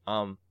guess.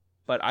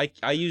 But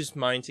I use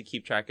mine to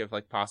keep track of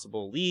like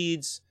possible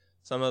leads.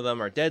 Some of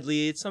them are dead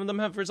leads. Some of them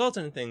have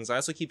resulted in things. I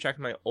also keep track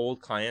of my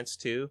old clients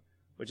too,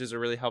 which is a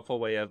really helpful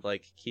way of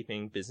like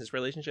keeping business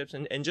relationships.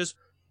 And just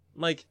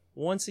like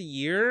once a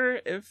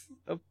year, if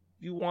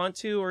you want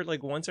to, or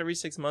like once every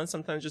 6 months,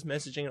 sometimes just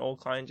messaging an old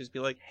client, just be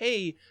like,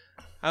 hey,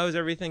 how's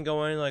everything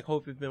going? Like,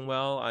 hope you've been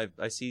well.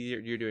 I see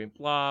you're doing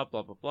blah,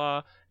 blah, blah,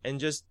 blah. And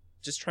just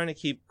trying to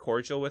keep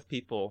cordial with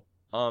people.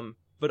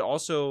 But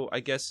also, I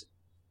guess,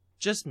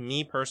 just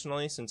me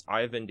personally, since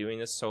I've been doing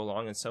this so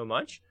long and so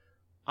much,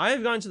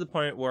 I've gotten to the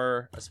point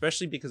where,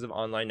 especially because of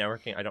online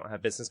networking, I don't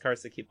have business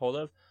cards to keep hold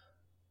of.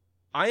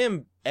 I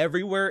am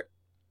everywhere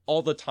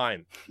all the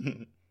time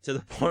to the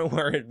point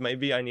where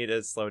maybe I need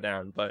to slow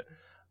down. But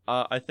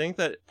I think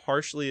that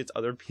partially it's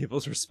other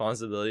people's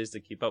responsibilities to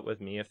keep up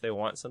with me if they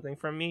want something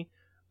from me.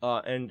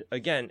 And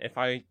again, if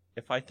I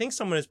think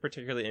someone is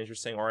particularly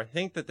interesting, or I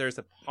think that there's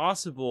a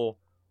possible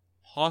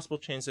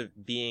chance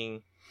of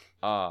being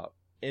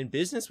in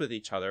business with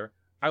each other,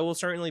 I will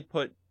certainly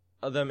put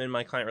them in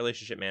my client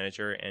relationship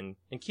manager and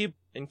keep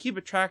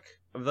a track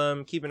of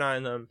them, keep an eye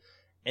on them,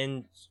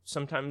 and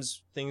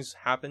sometimes things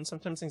happen,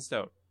 sometimes things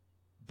don't.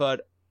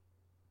 But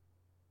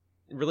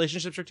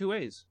relationships are two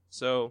ways.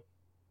 So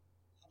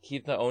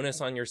keep the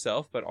onus on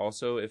yourself, but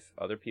also if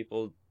other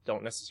people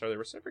don't necessarily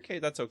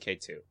reciprocate, that's okay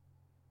too.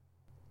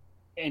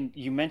 And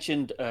you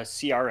mentioned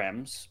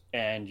CRMs,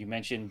 and you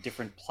mentioned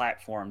different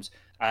platforms.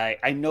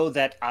 I know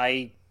that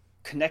I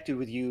connected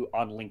with you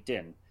on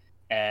LinkedIn.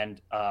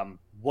 And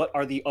what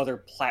are the other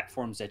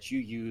platforms that you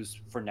use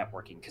for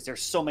networking? Because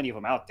there's so many of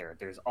them out there.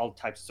 There's all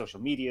types of social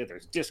media.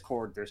 There's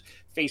Discord. There's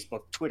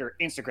Facebook, Twitter,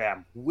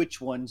 Instagram.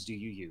 Which ones do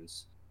you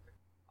use?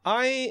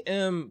 I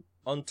am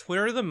on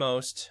Twitter the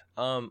most.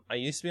 I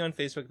used to be on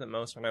Facebook the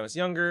most when I was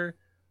younger.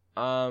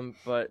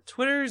 But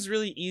Twitter is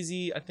really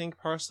easy, I think,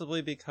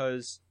 possibly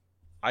because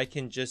I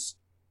can just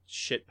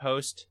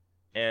shitpost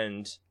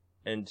and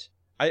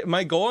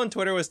my goal on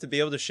Twitter was to be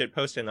able to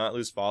shitpost and not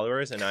lose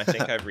followers, and I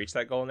think I've reached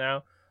that goal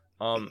now.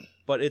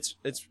 But it's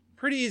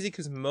pretty easy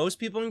because most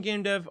people in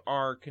game dev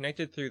are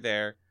connected through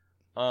there.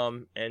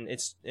 And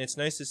it's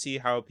nice to see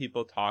how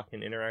people talk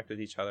and interact with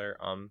each other.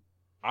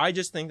 I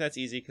just think that's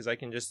easy because I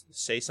can just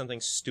say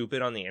something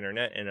stupid on the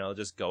internet and it'll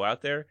just go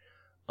out there.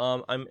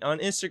 I'm on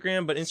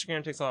Instagram, but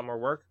Instagram takes a lot more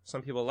work.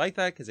 Some people like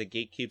that because it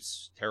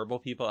gatekeeps terrible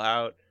people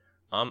out.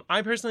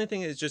 I personally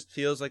think it just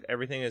feels like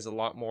everything is a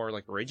lot more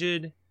like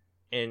rigid,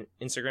 and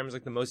Instagram is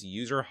like the most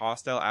user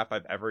hostile app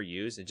I've ever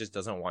used. It just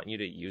doesn't want you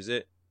to use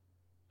it,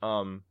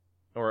 or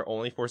it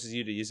only forces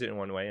you to use it in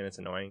one way, and it's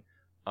annoying.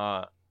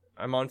 I'm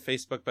on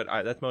Facebook, but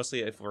that's mostly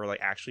if we're like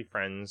actually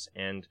friends,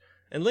 and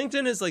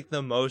LinkedIn is like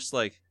the most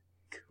like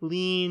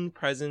clean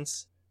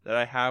presence that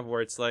I have,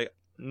 where it's like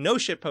no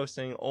shit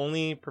posting,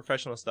 only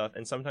professional stuff,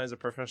 and sometimes the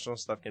professional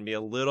stuff can be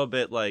a little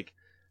bit like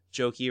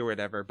jokey or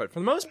whatever, but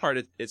for the most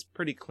part it's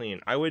pretty clean.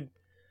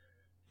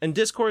 And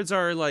Discords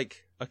are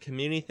like a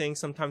community thing.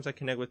 Sometimes I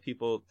connect with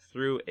people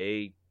through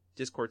a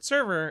Discord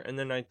server and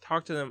then I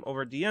talk to them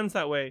over DMs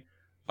that way,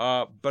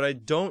 but I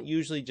don't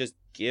usually just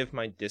give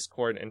my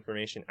Discord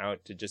information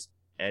out to just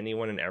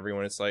anyone and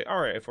everyone. It's like, all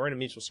right, if we're in a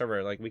mutual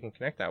server, like we can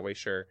connect that way,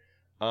 sure.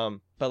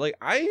 But like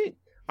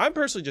I'm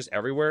personally just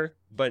everywhere,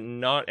 but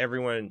not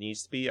everyone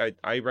needs to be.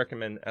 I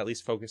recommend at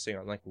least focusing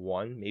on like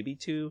one, maybe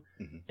two,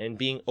 and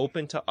being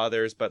open to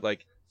others. But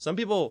like some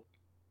people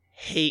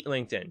hate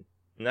LinkedIn,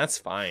 and that's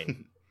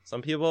fine.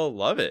 Some people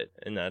love it,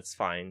 and that's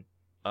fine.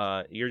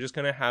 You're just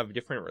going to have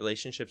different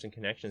relationships and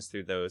connections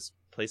through those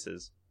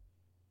places.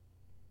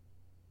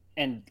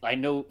 And I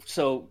know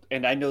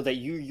that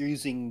you're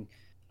using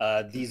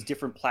these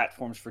different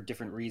platforms for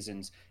different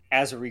reasons.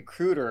 As a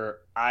recruiter,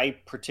 I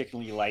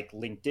particularly like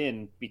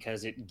LinkedIn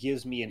because it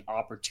gives me an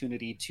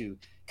opportunity to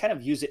kind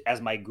of use it as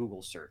my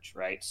Google search,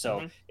 right?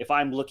 So if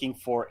I'm looking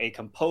for a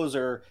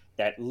composer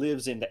that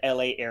lives in the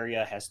LA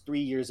area, has 3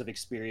 years of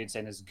experience,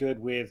 and is good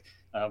with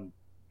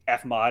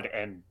Fmod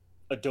and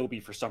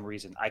Adobe for some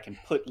reason, I can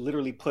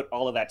literally put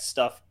all of that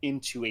stuff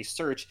into a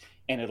search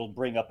and it'll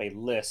bring up a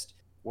list.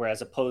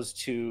 Whereas opposed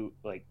to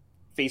like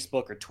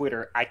Facebook or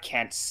Twitter, I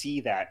can't see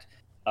that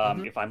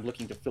if I'm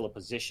looking to fill a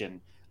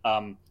position.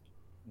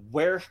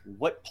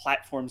 What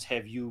platforms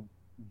have you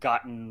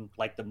gotten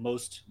like the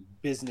most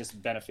business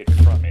benefit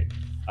from it?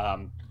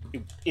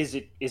 Is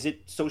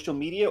it social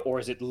media, or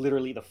is it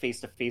literally the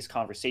face-to-face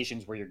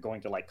conversations where you're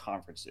going to like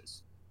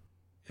conferences?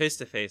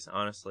 Face-to-face,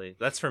 honestly.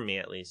 That's for me,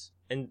 at least.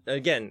 And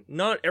again,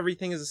 not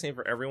everything is the same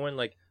for everyone.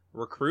 Like,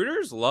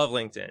 recruiters love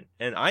LinkedIn,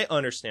 and I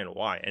understand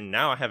why. And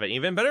now I have an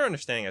even better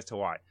understanding as to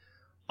why.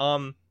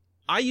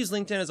 I use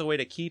LinkedIn as a way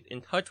to keep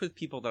in touch with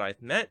people that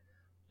I've met.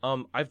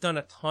 I've done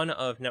a ton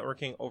of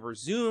networking over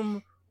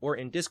Zoom or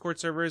in Discord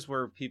servers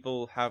where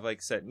people have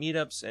like set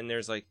meetups, and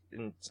there's like,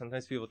 and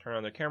sometimes people turn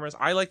on their cameras.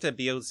 I like to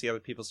be able to see other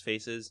people's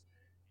faces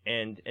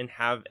and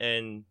have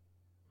a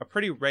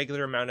pretty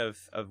regular amount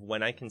of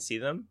when I can see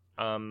them.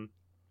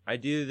 I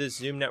do this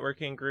Zoom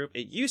networking group.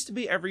 It used to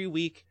be every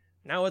week.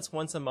 Now it's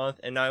once a month,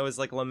 and I was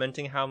like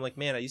lamenting how I'm like,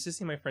 man, I used to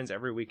see my friends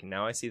every week, and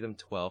now I see them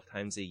 12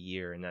 times a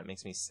year, and that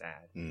makes me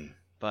sad.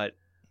 But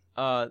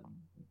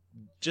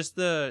just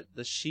the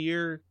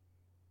sheer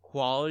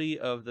quality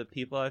of the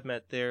people I've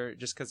met there,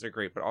 just because they're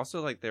great, but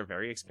also like they're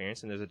very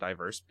experienced, and there's a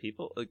diverse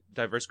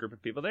group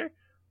of people there,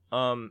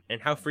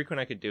 and how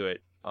frequent I could do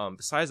it.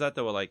 Besides that,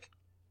 though, like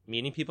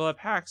meeting people at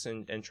PAX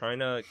and trying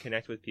to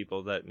connect with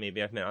people that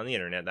maybe I've met on the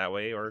internet that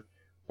way, or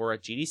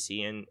at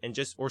GDC, and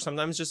just, or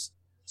sometimes just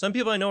some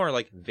people I know are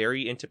like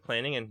very into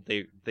planning, and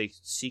they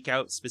seek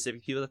out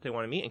specific people that they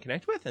want to meet and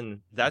connect with, and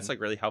that's like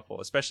really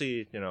helpful.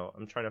 Especially,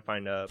 I'm trying to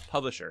find a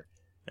publisher,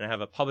 and I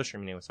have a publisher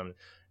meeting with someone.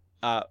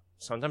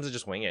 Sometimes I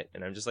just wing it,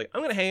 and I'm just like,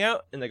 I'm gonna hang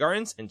out in the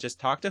gardens and just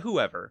talk to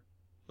whoever.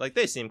 Like,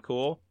 they seem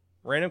cool.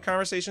 Random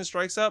conversation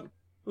strikes up.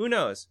 Who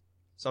knows?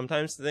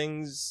 Sometimes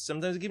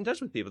I keep in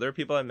touch with people. There are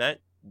people I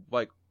met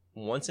like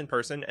once in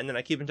person, and then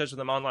I keep in touch with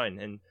them online,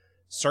 and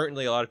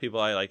certainly a lot of people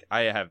I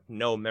have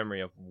no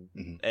memory of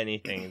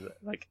anything.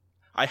 Like,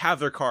 I have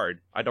their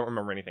card. I don't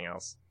remember anything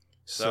else.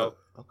 So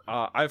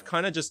I've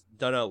kind of just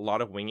done a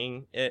lot of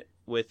winging it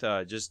with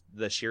just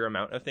the sheer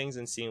amount of things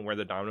and seeing where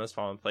the dominoes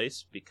fall in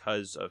place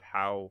because of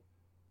how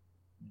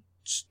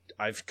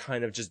I've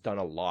kind of just done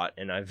a lot,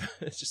 and I've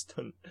just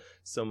done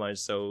so much.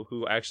 So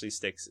who actually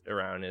sticks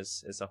around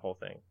is a whole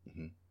thing.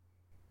 Mm-hmm.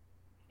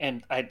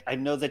 And I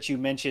know that you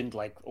mentioned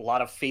like a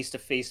lot of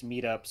face-to-face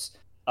meetups,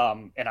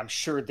 and I'm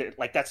sure that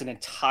like that's an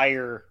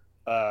entire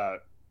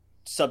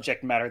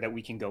subject matter that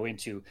we can go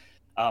into.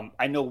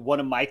 I know one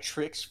of my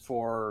tricks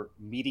for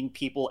meeting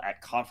people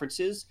at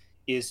conferences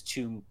is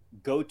to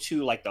go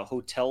to like the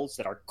hotels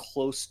that are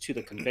close to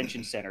the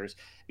convention centers,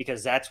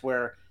 because that's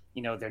where,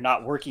 you know, they're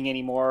not working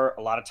anymore.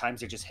 A lot of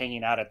times they're just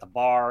hanging out at the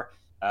bar.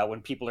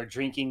 When people are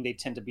drinking, they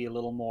tend to be a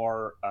little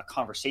more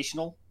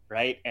conversational,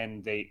 right?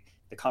 And the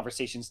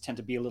conversations tend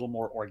to be a little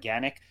more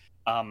organic.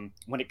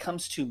 When it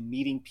comes to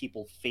meeting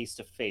people face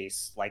to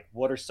face, like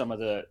what are some of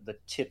the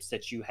tips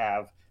that you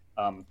have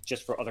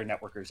just for other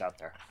networkers out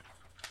there?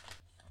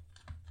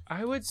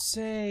 I would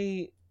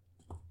say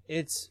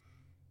it's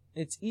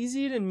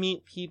easy to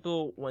meet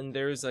people when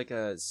there's like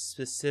a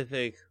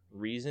specific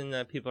reason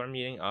that people are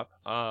meeting up.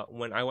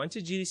 When I went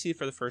to GDC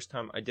for the first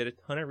time, I did a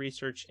ton of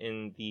research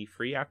in the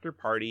free after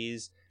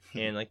parties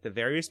and like the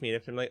various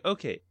meetups. I'm like,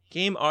 okay,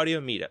 game audio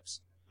meetups.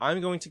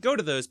 I'm going to go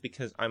to those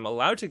because I'm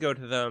allowed to go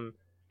to them.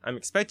 I'm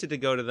expected to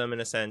go to them in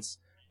a sense.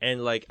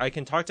 And like, I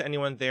can talk to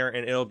anyone there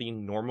and it'll be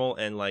normal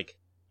and like,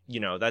 you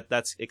know,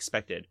 that's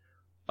expected.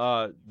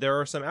 There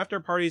are some after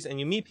parties and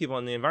you meet people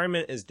and the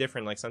environment is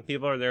different. Like some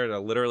people are there to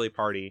literally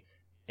party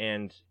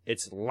and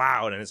it's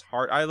loud and it's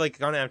hard. I like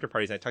gone to after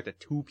parties. I talked to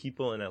 2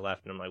 people and I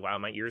left and I'm like, wow,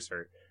 my ears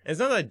hurt. And it's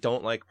not that I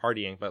don't like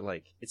partying, but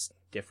like it's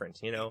different,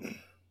 you know?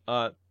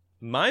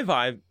 My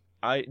vibe,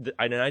 I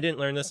didn't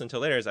learn this until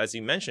later, is as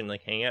you mentioned,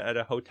 like hanging out at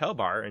a hotel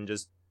bar and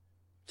just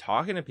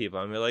talking to people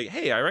and be like,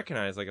 hey, I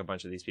recognize like a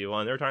bunch of these people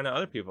and they're talking to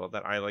other people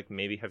that I like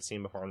maybe have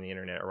seen before on the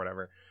internet or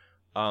whatever.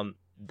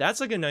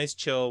 That's like a nice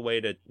chill way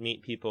to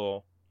meet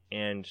people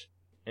and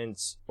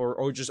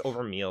just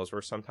over meals,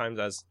 where sometimes,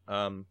 as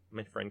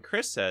my friend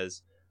Chris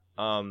says,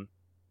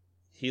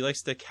 he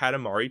likes to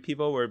Katamari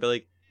people, where it'd be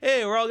like,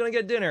 hey, we're all gonna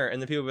get dinner,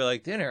 and the people be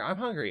like, dinner, I'm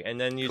hungry,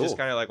 and then you just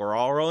kind of like, we're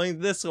all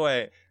rolling this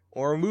way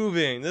or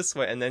moving this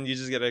way, and then you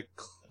just get a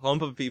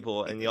clump of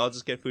people and you all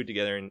just get food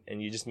together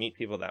and you just meet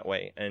people that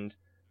way. And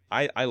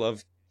I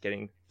love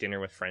getting dinner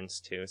with friends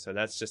too, so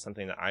that's just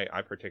something that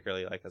I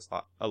particularly like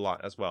a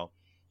lot as well.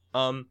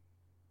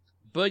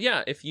 But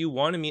yeah, if you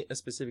want to meet a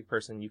specific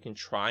person, you can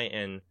try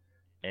and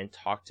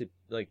talk to,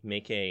 like,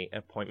 make a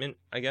appointment,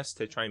 I guess,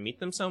 to try and meet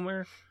them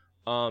somewhere.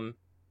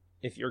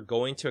 If you're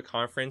going to a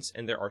conference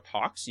and there are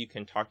talks, you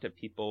can talk to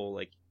people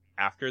like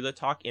after the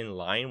talk in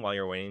line while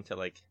you're waiting to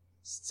like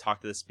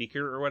talk to the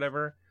speaker or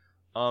whatever.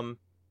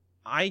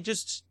 I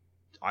used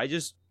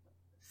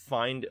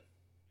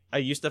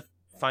to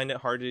find it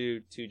hard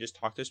to just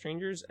talk to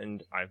strangers,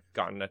 and I've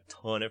gotten a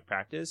ton of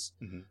practice.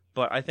 Mm-hmm.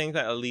 But I think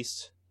that at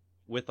least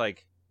with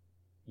like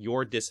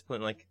your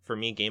discipline, like for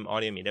me, game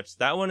audio meetups,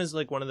 that one is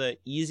like one of the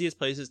easiest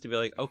places to be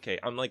like, okay,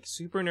 I'm like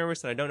super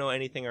nervous and I don't know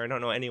anything or I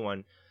don't know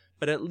anyone,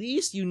 but at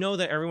least you know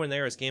that everyone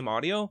there is game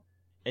audio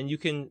and you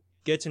can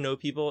get to know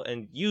people.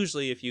 And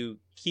usually if you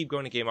keep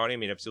going to game audio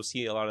meetups, you'll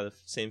see a lot of the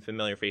same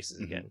familiar faces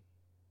mm-hmm. again.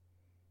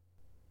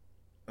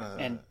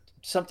 And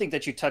something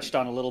that you touched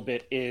on a little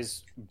bit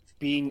is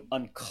being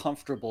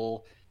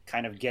uncomfortable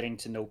kind of getting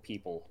to know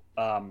people.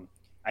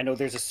 I know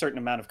there's a certain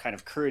amount of kind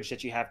of courage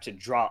that you have to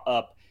draw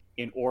up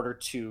in order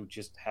to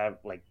just have,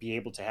 like, be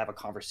able to have a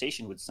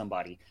conversation with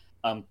somebody.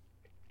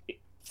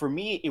 For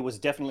me, it was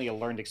definitely a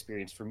learned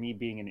experience for me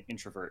being an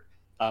introvert.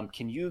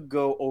 Can you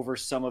go over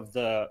some of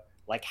the,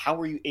 like, how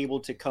were you able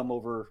to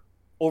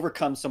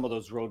overcome some of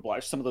those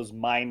roadblocks, some of those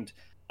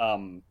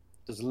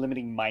those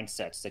limiting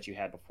mindsets that you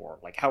had before?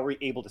 Like, how were you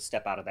able to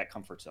step out of that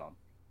comfort zone?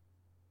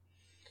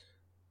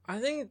 I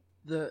think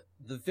the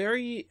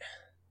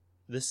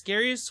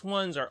scariest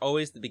ones are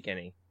always the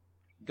beginning.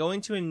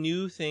 Going to a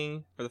new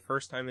thing for the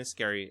first time is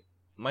scary.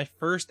 My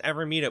first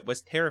ever meetup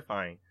was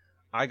terrifying.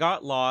 I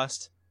got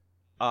lost.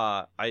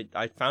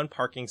 I found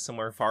parking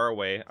somewhere far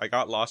away. I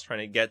got lost trying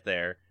to get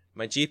there.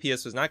 My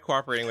GPS was not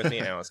cooperating with me,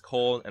 and I was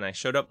cold, and I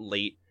showed up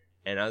late,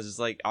 and I was just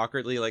like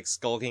awkwardly like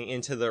skulking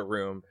into the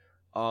room.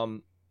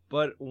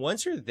 But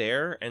once you're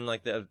there and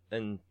like the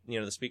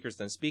speaker's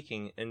done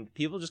speaking and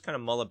people just kind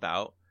of mull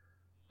about,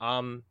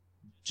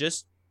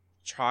 just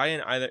try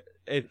and either,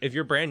 if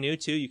you're brand new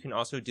too, you can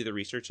also do the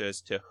research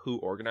as to who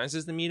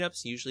organizes the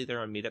meetups. Usually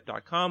they're on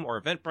meetup.com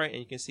or Eventbrite, and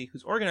you can see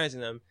who's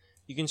organizing them.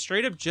 You can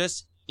straight up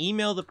just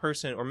email the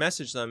person or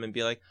message them and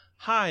be like,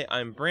 hi,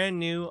 I'm brand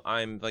new.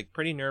 I'm like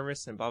pretty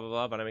nervous and blah, blah,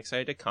 blah, but I'm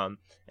excited to come.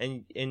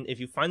 And if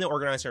you find the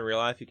organizer in real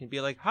life, you can be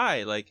like,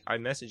 hi, like I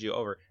message you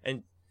over.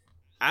 And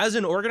as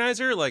an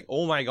organizer, like,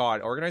 oh my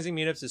God, organizing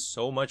meetups is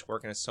so much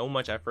work and it's so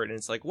much effort. And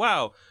it's like,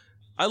 wow,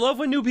 I love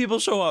when new people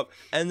show up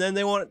and then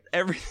they want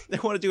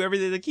to do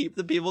everything to keep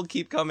the people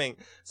keep coming.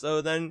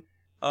 So then,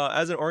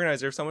 as an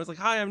organizer, if someone's like,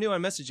 hi, I'm new, I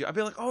message you, I'd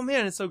be like, oh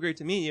man, it's so great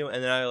to meet you.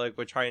 And then I like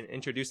would try and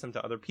introduce them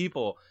to other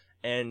people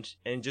and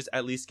just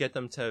at least get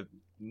them to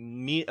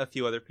meet a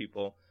few other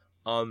people.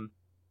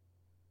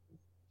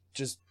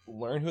 just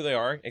learn who they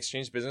are,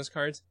 exchange business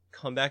cards,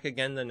 come back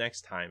again the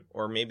next time,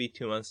 or maybe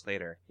 2 months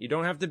later. You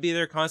don't have to be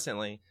there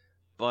constantly,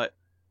 but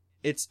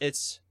it's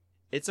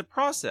a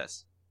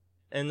process.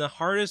 And the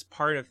hardest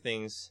part of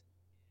things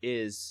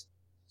is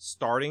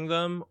starting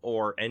them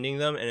or ending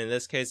them. And in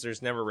this case,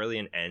 there's never really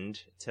an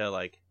end to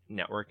like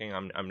networking.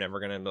 I'm never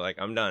going to be like,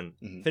 I'm done.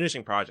 Mhm.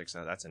 Finishing projects,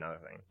 though, that's another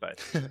thing. But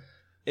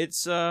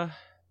it's,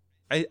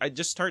 I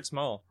just start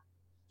small.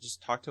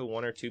 Just talk to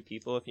 1 or 2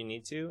 people if you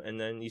need to, and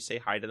then you say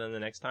hi to them the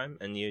next time,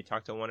 and you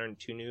talk to 1 or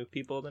 2 new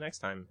people the next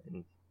time.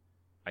 And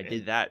I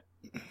did that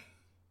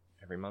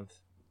every month.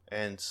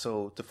 And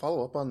so to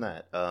follow up on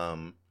that,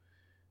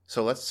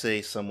 so let's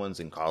say someone's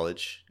in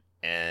college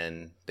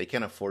and they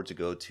can't afford to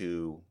go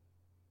to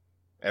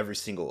every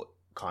single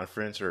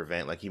conference or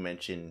event. Like you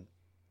mentioned,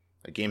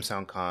 a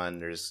GameSound Con,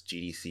 there's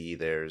GDC,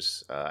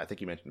 there's, I think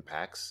you mentioned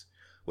PAX.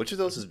 Which of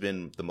those has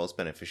been the most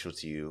beneficial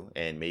to you?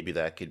 And maybe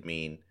that could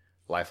mean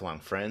lifelong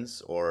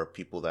friends or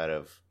people that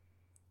have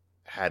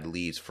had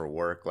leaves for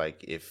work.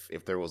 Like if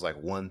there was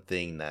like one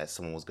thing that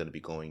someone was going to be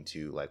going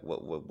to, like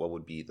what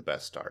would be the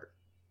best start?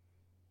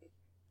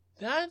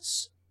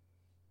 That's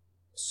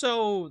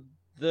so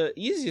the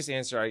easiest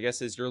answer, I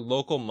guess, is your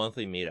local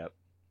monthly meetup.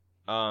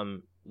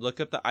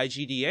 Look up the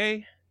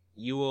IGDA.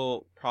 You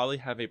will probably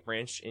have a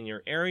branch in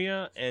your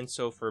area, and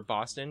so for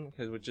Boston,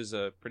 which is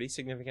a pretty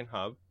significant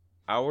hub,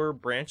 our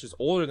branch is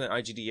older than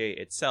IGDA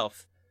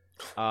itself.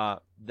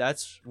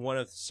 That's one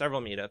of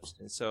several meetups,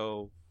 and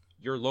so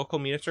your local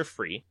meetups are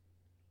free.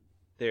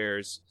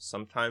 There's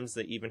sometimes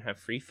they even have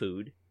free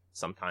food.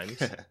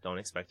 Sometimes don't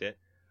expect it.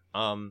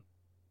 And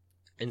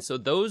so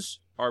those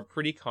are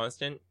pretty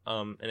constant.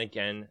 And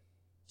again,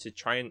 to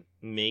try and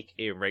make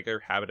a regular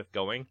habit of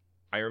going,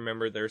 I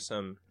remember there's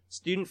some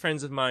student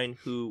friends of mine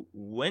who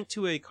went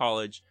to a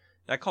college.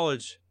 That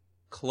college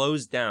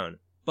closed down.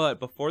 But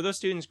before those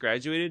students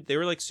graduated, they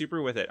were like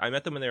super with it. I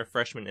met them when they were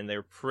freshmen, and they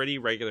were pretty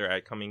regular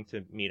at coming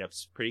to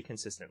meetups pretty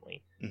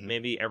consistently,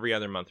 maybe every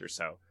other month or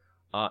so.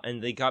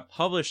 And they got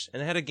published,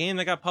 and they had a game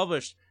that got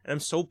published, and I'm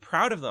so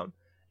proud of them.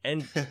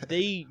 And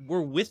they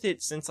were with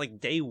it since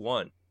like day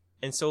one.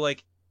 And so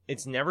like,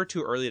 it's never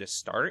too early to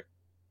start.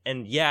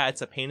 And yeah,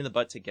 it's a pain in the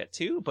butt to get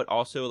to, but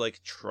also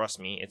like, trust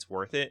me, it's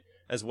worth it.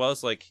 As well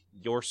as like,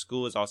 your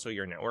school is also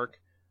your network.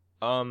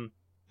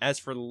 As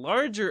for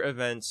larger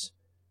events,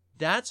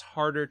 that's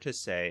harder to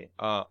say.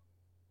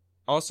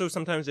 Also,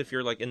 sometimes if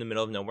you're like in the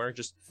middle of nowhere,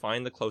 just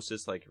find the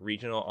closest like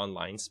regional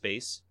online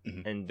space.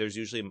 And there's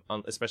usually,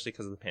 especially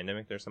because of the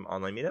pandemic, there's some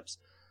online meetups.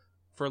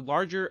 For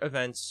larger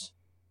events,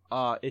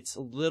 it's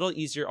a little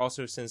easier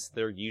also since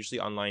they're usually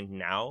online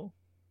now.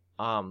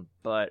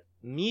 But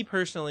me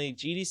personally,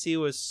 GDC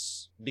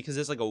was, because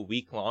it's like a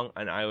week long,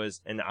 and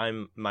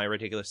I'm my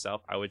ridiculous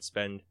self, I would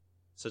spend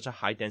such a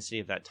high density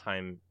of that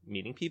time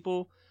meeting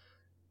people.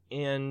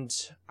 And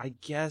I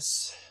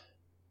guess,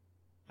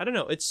 I don't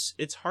know,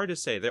 it's hard to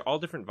say. They're all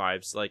different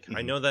vibes. Like,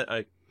 I know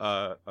that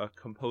a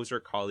composer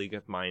colleague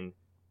of mine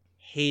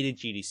hated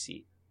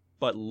GDC,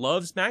 but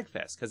loves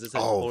MagFest because it's a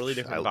totally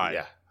different vibe.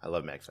 Yeah, I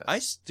love MagFest. I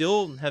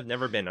still have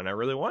never been, and I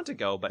really want to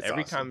go, but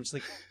every time I'm just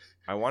like,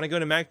 I want to go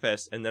to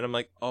MagFest, and then I'm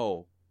like,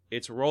 oh,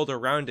 it's rolled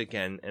around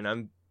again,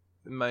 and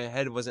my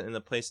head wasn't in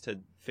the place to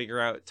figure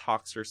out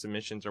talks or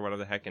submissions or whatever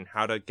the heck, and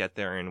how to get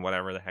there and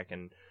whatever the heck,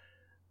 and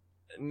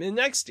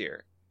next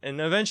year. And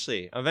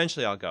eventually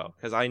I'll go,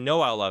 because I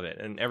know I'll love it,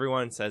 and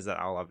everyone says that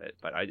I'll love it,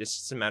 but it's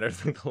just a matter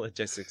of the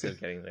logistics of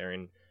getting there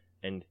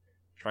and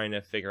trying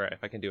to figure out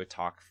if I can do a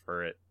talk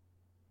for it.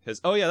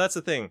 Because, oh yeah, that's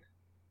the thing.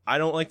 I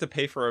don't like to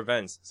pay for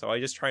events, so I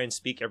just try and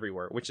speak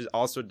everywhere, which is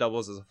also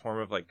doubles as a form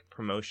of like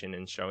promotion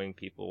and showing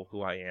people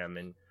who I am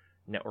and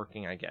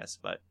networking, I guess,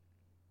 but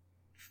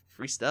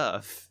free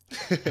stuff.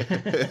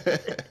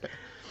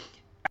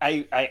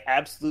 I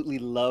absolutely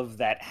love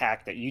that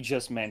hack that you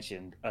just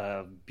mentioned,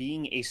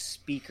 being a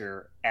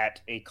speaker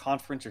at a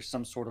conference or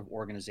some sort of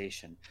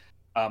organization.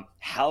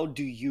 How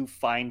do you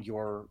find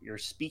your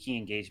speaking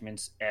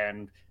engagements,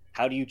 and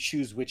how do you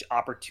choose which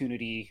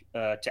opportunity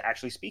to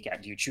actually speak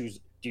at?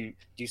 Do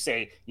you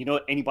say, you know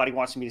what, anybody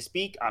wants me to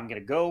speak, I'm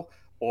going to go?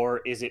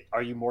 Or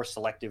are you more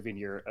selective in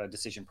your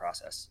decision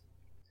process?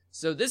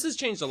 So this has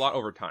changed a lot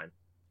over time.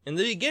 In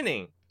the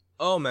beginning,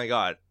 oh my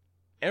God,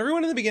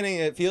 everyone in the beginning,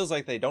 it feels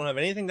like they don't have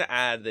anything to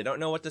add. They don't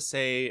know what to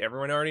say.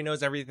 Everyone already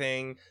knows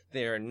everything.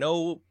 They're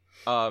not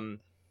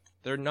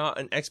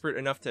an expert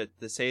enough to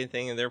say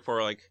anything, and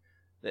therefore like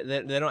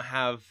they don't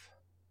have,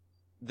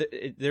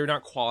 they're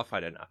not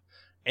qualified enough.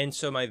 And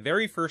so my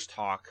very first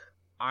talk,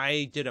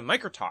 I did a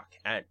micro talk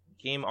at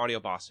Game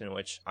Audio Boston,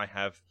 which I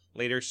have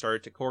later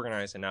started to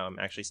co-organize, and now I'm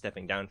actually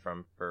stepping down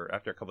from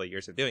after a couple of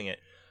years of doing it.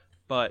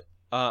 But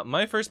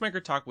my first micro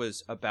talk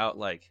was about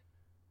like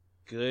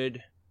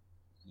good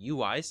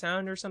UI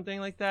sound or something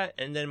like that,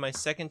 and then my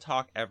second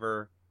talk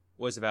ever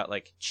was about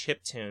like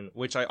chiptune,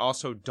 which I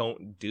also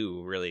don't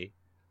do really.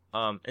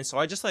 And so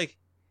I just like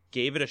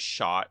gave it a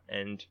shot,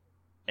 and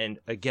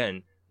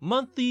again,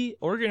 monthly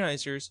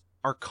organizers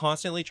are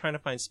constantly trying to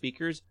find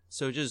speakers,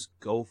 so just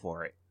go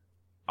for it.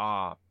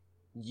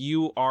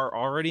 You are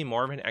already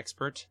more of an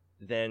expert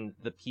than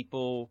the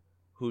people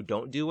who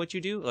don't do what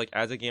you do. Like,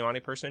 as a game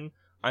audio person,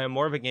 I am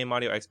more of a game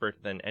audio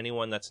expert than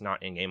anyone that's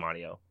not in game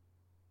audio.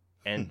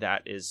 And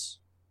that's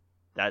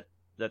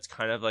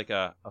kind of like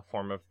a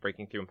form of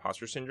breaking through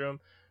imposter syndrome.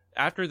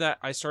 After that,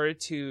 I started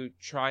to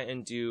try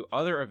and do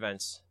other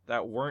events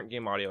that weren't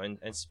game audio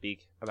and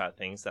speak about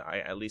things that I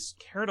at least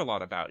cared a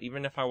lot about,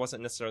 even if I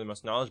wasn't necessarily the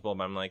most knowledgeable.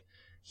 But I'm like,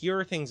 here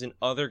are things in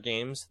other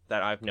games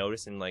that I've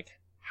noticed and like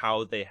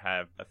how they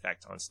have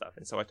effect on stuff.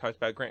 And so I talked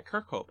about Grant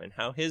Kirkhope and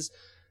how his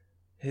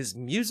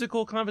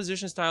musical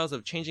composition styles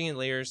of changing in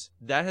layers,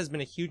 that has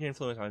been a huge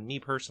influence on me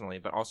personally,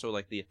 but also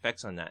like the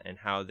effects on that and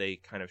how they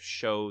kind of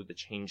show the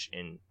change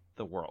in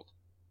the world.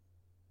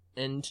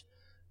 And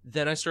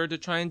then I started to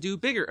try and do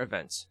bigger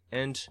events.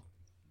 And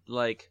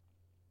like,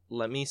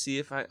 let me see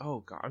if I'm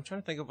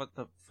trying to think of what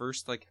the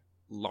first like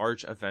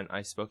large event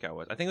I spoke at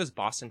was. I think it was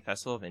Boston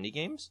Festival of Indie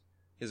Games.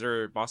 Because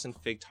there are Boston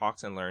Fig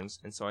Talks and Learns.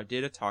 And so I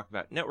did a talk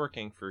about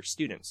networking for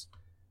students.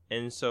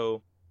 And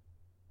so,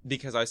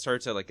 because I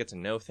started to like get to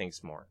know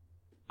things more.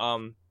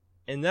 And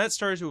that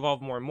started to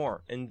evolve more and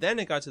more. And then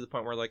it got to the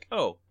point where like,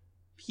 oh,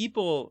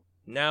 people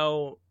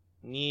now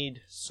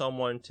need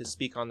someone to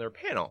speak on their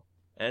panel.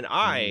 And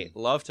I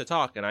love to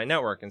talk and I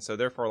network. And so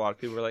therefore a lot of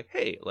people were like,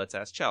 hey, let's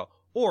ask Chell.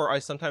 Or I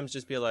sometimes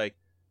just be like,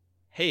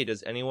 hey,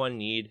 does anyone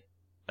need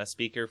a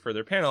speaker for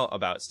their panel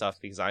about stuff?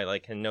 Because I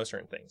like can know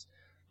certain things.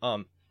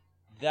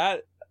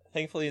 That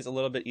thankfully is a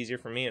little bit easier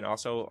for me. And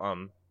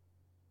also,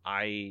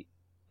 I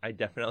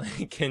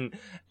definitely can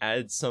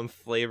add some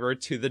flavor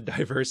to the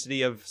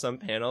diversity of some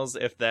panels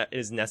if that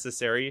is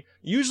necessary.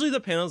 Usually the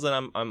panels that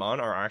I'm on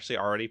are actually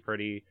already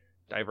pretty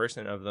diverse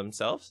in of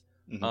themselves.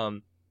 Mm-hmm.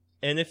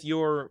 And if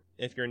you're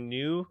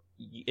new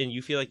and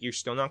you feel like you're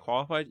still not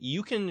qualified,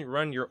 you can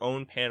run your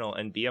own panel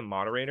and be a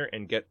moderator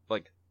and get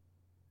like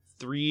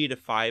 3 to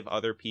 5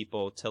 other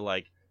people to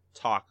like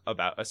talk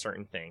about a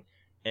certain thing.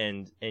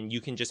 And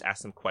you can just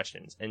ask them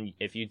questions. And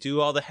if you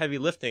do all the heavy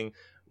lifting,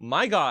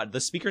 my God,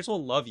 the speakers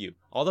will love you.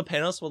 All the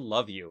panelists will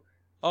love you.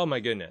 Oh my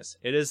goodness.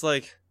 It's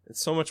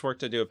so much work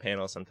to do a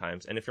panel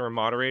sometimes. And if you're a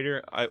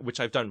moderator,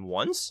 which I've done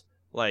once,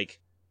 like,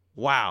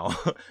 wow,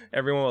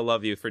 everyone will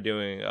love you for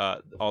doing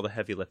all the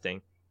heavy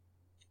lifting.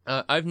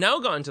 I've now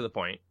gotten to the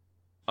point,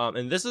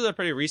 and this is a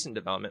pretty recent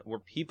development, where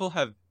people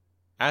have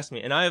asked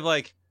me, and I've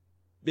like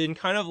been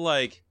kind of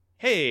like,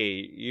 hey,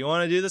 you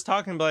want to do this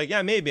talk? And be like,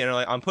 yeah, maybe. And I'm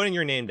like, I'm putting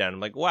your name down.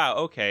 I'm like, wow,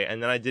 okay.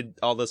 And then I did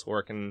all this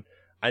work, and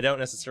I don't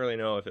necessarily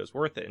know if it was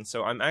worth it. And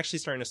so I'm actually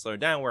starting to slow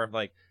down, where I'm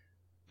like,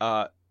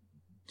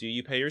 do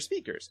you pay your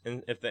speakers?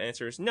 And if the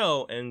answer is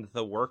no, and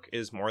the work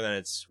is more than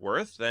it's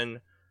worth, then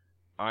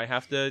I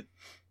have to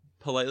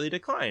politely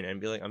decline and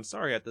be like, I'm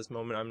sorry, at this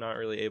moment I'm not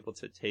really able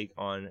to take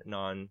on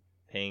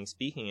non-paying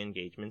speaking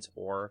engagements,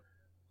 or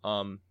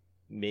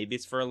maybe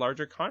it's for a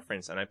larger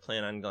conference and I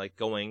plan on like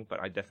going, but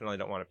I definitely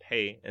don't want to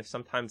pay. And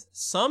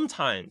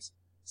sometimes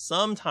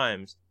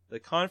the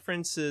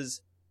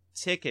conference's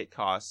ticket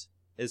cost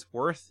is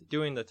worth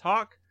doing the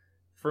talk.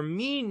 For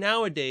me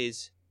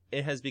nowadays,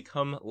 it has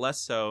become less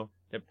so,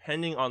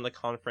 depending on the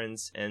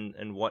conference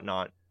and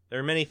whatnot. There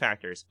are many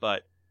factors,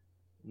 but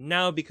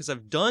now, because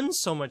I've done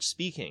so much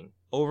speaking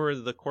over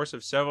the course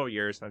of several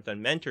years, and I've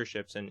done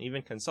mentorships and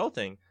even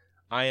consulting,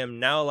 I am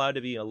now allowed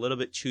to be a little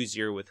bit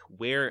choosier with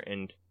where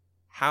and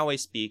how I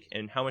speak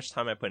and how much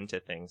time I put into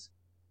things,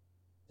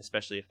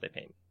 especially if they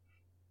pay me.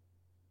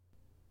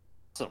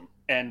 Awesome.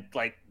 And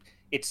like,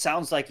 it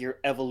sounds like your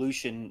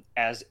evolution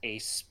as a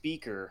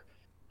speaker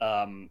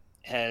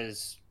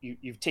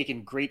you've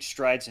taken great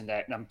strides in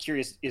that. And I'm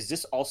curious, is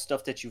this all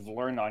stuff that you've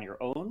learned on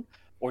your own?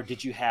 Or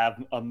did you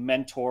have a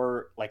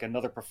mentor, like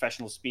another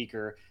professional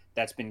speaker,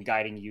 that's been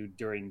guiding you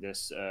during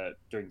this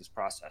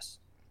process?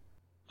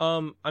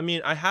 I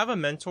mean, I have a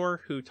mentor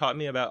who taught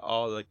me about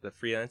all like the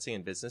freelancing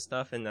and business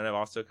stuff, and then I've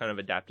also kind of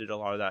adapted a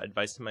lot of that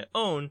advice to my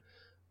own.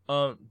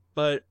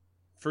 But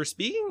for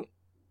speaking,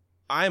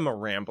 I'm a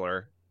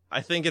rambler. I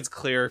think it's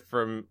clear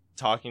from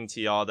talking to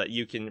y'all that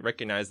you can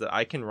recognize that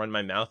I can run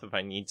my mouth if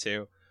I need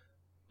to.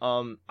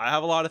 I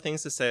have a lot of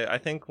things to say. I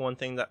think one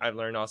thing that I've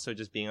learned also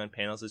just being on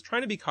panels is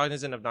trying to be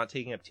cognizant of not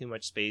taking up too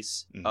much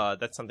space.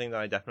 That's something that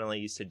I definitely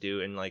used to do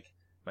in like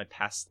my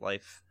past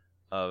life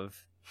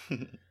of,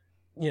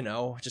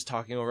 just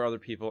talking over other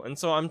people. And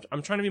so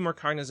I'm trying to be more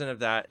cognizant of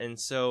that. And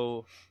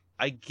so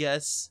I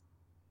guess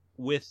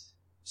with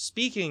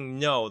speaking,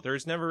 no,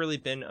 there's never really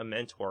been a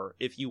mentor.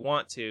 If you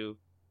want to,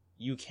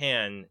 you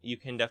can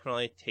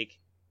definitely take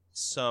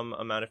some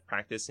amount of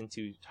practice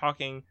into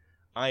talking.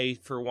 I,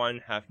 for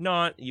one, have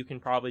not. You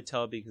can probably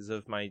tell because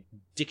of my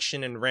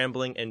diction and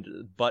rambling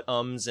and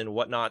but-ums and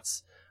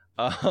whatnots.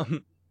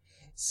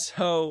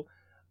 So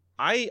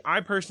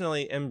I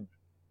personally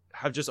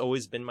have just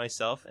always been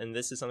myself, and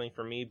this is something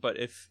for me. But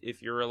if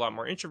you're a lot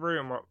more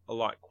introverted or a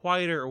lot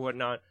quieter or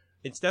whatnot,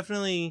 it's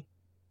definitely,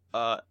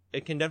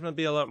 it can definitely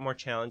be a lot more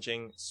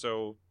challenging.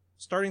 So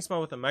starting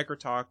small with a micro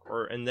talk,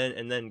 and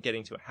then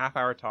getting to a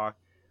half-hour talk,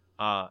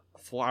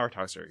 full-hour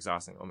talks are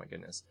exhausting. Oh my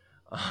goodness.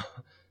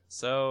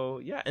 So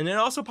yeah, and then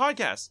also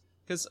podcasts,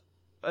 because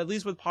at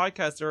least with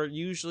podcasts, they're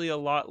usually a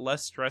lot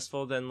less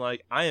stressful than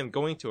like I am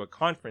going to a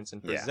conference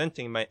and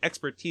presenting my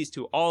expertise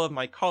to all of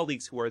my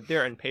colleagues who are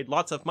there and paid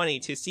lots of money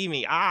to see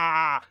me.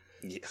 Yeah.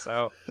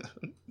 So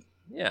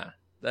yeah,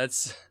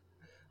 that's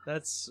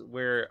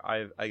where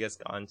I've, I guess,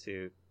 gone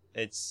to.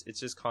 It's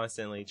just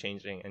constantly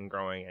changing and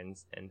growing,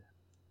 and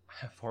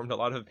I've formed a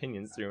lot of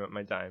opinions through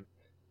my time.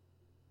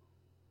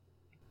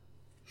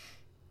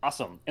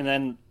 Awesome. And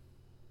then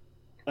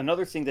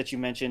another thing that you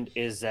mentioned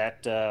is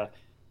that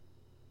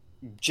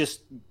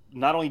just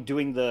not only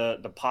doing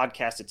the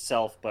podcast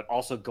itself, but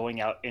also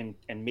going out and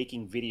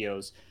making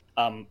videos.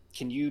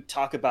 Can you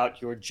talk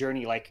about your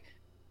journey? Like,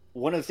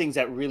 one of the things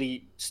that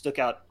really stuck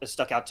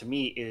out to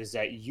me is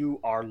that you're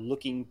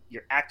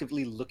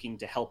actively looking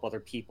to help other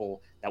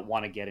people that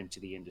want to get into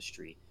the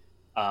industry.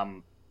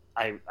 I'm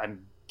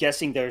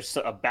guessing there's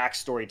a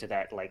backstory to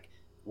that. Like,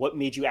 what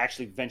made you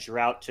actually venture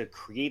out to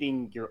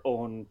creating your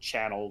own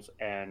channels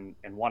and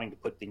wanting to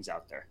put things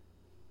out there?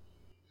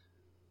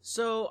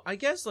 So I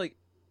guess, like,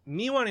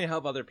 me wanting to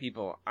help other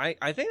people, I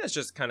think that's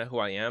just kind of who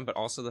I am, but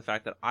also the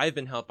fact that I've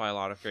been helped by a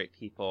lot of great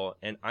people,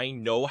 and I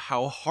know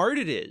how hard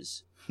it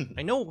is.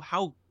 I know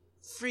how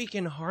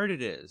freaking hard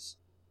it is.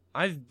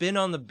 I've been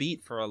on the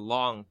beat for a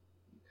long,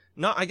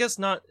 not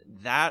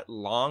that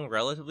long,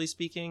 relatively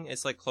speaking.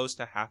 It's like close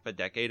to half a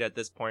decade at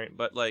this point,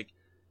 but like,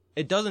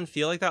 it doesn't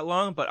feel like that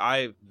long, but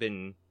I've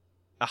been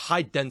a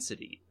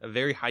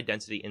very high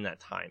density in that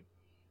time.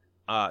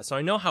 So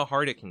I know how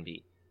hard it can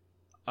be.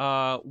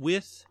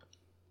 With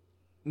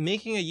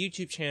making a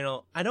YouTube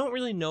channel, I don't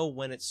really know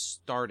when it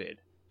started.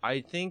 I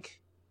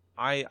think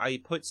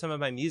I put some of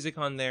my music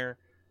on there,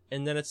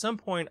 and then at some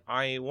point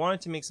I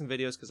wanted to make some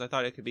videos because I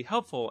thought it could be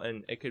helpful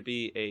and it could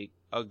be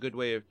a good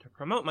way to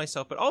promote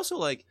myself, but also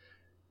like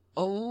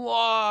a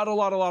lot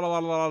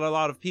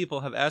of people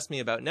have asked me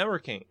about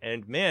networking,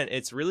 and man,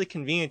 it's really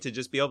convenient to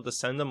just be able to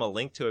send them a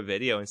link to a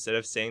video instead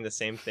of saying the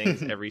same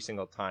things every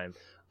single time.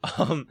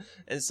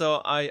 And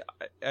so I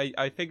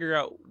figure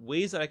out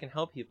ways that I can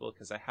help people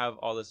because I have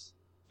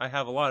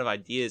a lot of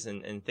ideas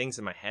and things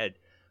in my head.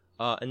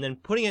 And then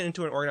putting it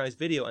into an organized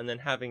video, and then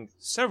having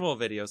several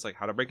videos like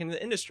how to break into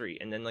the industry,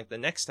 and then like the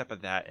next step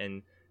of that,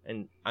 and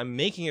I'm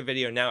making a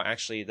video now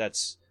actually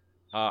that's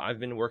I've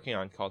been working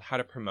on called How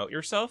to Promote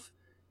Yourself,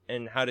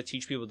 and how to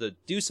teach people to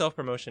do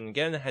self-promotion and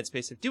get in the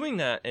headspace of doing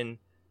that,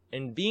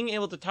 and being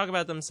able to talk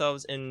about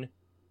themselves in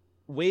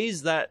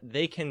ways that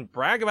they can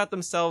brag about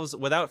themselves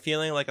without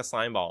feeling like a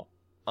slime ball.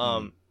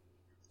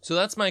 So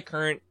that's my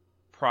current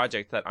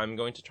project that I'm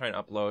going to try and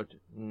upload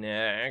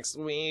next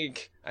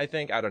week, I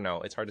think. I don't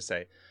know, it's hard to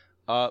say,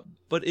 but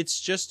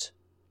it's just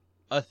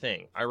a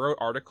thing. I wrote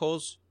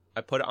articles,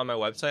 I put it on my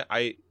website.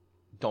 I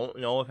don't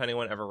know if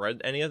anyone ever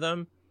read any of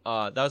them.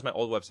 That was my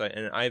old website,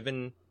 and I've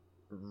been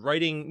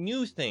writing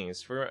new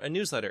things for a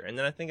newsletter, and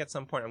then I think at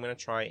some point I'm going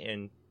to try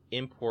and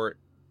import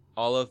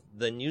all of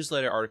the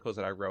newsletter articles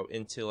that I wrote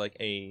into like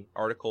a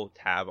article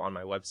tab on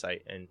my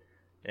website, and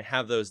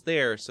have those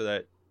there so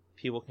that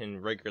people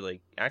can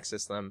regularly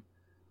access them.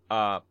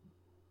 But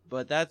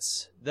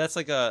that's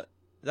a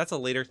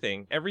later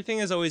thing. Everything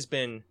has always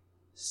been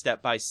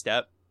step by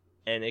step,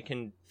 and it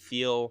can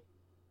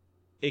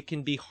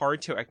be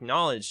hard to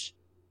acknowledge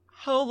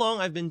how long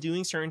I've been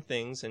doing certain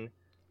things and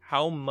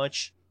how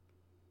much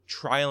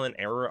trial and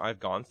error I've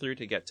gone through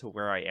to get to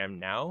where I am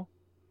now.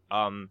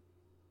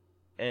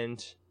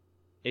 And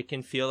it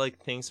can feel like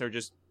things are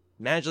just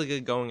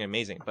magically going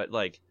amazing, but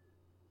like,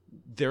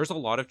 there's a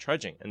lot of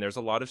trudging, and there's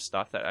a lot of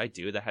stuff that I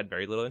do that had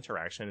very little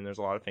interaction, and there's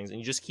a lot of things, and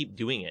you just keep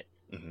doing it.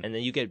 And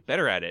then you get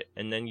better at it,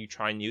 and then you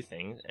try new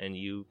things, and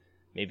you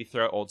maybe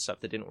throw out old stuff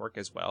that didn't work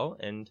as well,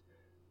 and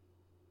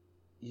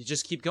you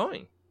just keep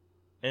going.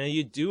 And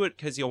you do it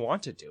because you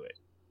want to do it.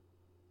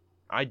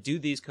 I do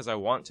these because I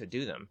want to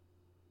do them.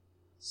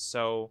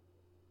 So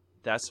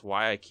that's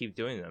why I keep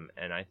doing them,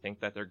 and I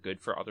think that they're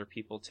good for other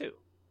people too.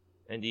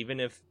 And even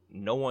if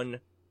no one...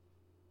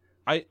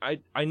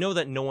 I know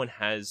that no one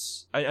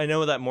has... I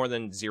know that more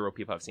than 0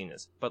 people have seen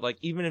this, but like,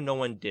 even if no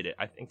one did it,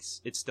 I think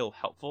it's still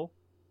helpful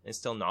and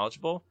still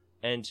knowledgeable.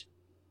 And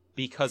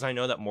because I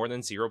know that more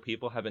than 0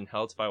 people have been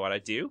helped by what I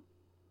do,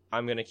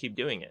 I'm going to keep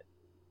doing it.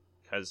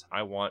 Because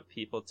I want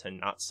people to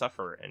not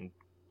suffer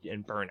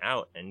and burn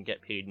out and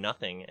get paid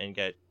nothing and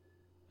get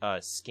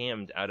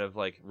scammed out of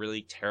like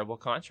really terrible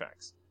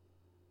contracts.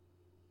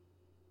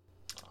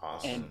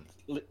 Awesome.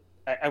 And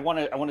I want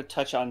to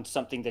touch on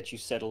something that you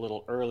said a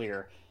little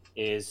earlier,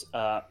 is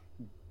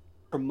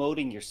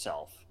promoting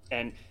yourself.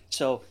 And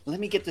so let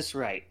me get this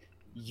right.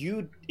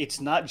 It's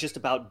not just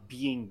about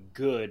being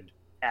good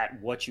at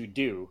what you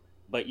do,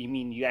 but you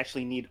mean you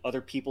actually need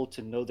other people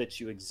to know that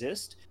you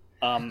exist?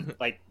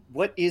 Like,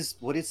 what is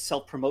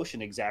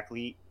self-promotion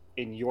exactly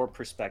in your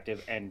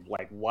perspective, and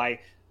like why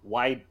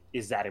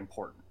is that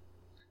important?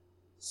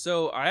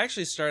 So I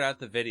actually started out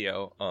the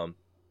video,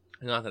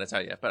 not that I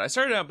tell you yet, but I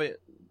started out, but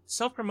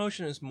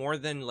self-promotion is more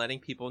than letting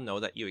people know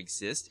that you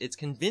exist. It's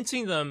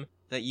convincing them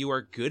that you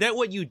are good at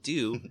what you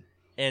do,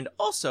 and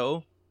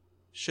also,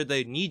 should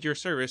they need your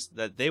service,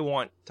 that they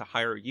want to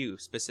hire you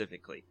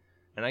specifically.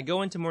 And I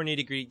go into more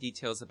nitty-gritty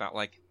details about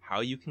like how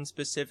you can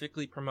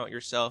specifically promote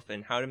yourself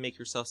and how to make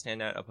yourself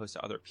stand out opposed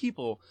to other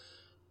people,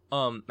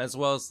 as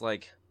well as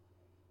like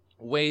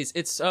ways.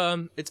 It's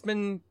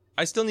been,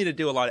 I still need to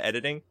do a lot of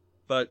editing,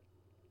 but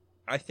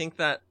I think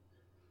that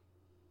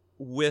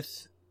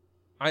with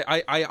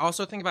I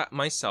also think about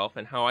myself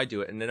and how I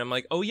do it, and then I'm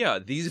like, oh yeah,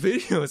 these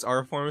videos are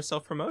a form of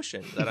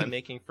self-promotion that I'm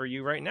making for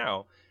you right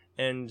now,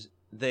 and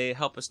they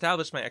help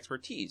establish my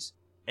expertise.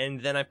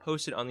 And then I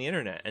post it on the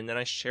internet, and then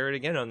I share it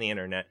again on the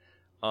internet.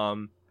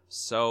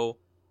 So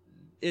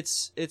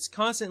it's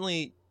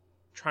constantly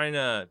trying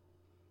to.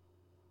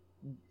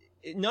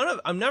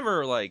 I'm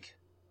never like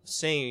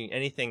saying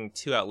anything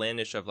too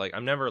outlandish. Of like,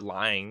 I'm never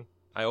lying.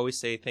 I always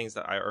say things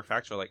that are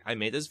factual. Like, I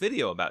made this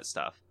video about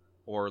stuff,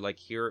 or like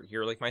here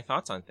are like my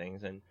thoughts on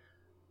things, and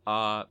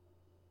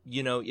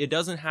it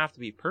doesn't have to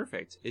be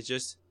perfect. It's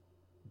just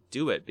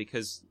do it,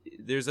 because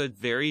there's a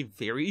very,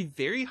 very,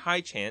 very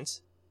high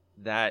chance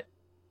that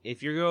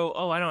if you go,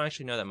 oh, I don't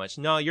actually know that much.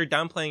 No, you're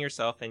downplaying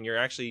yourself and you're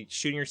actually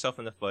shooting yourself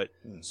in the foot.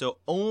 So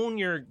own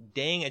your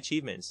dang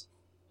achievements.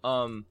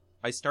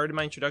 I started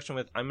my introduction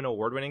with, I'm an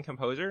award-winning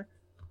composer.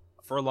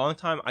 For a long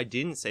time, I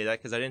didn't say that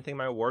because I didn't think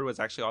my award was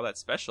actually all that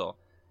special.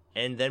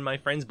 And then my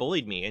friends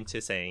bullied me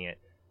into saying it.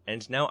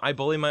 And now I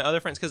bully my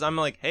other friends because I'm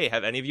like, hey,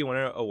 have any of you won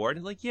an award?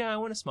 And like, yeah, I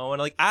won a small one.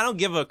 Like, I don't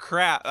give a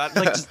crap.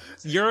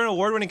 You're an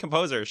award-winning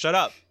composer. Shut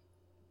up.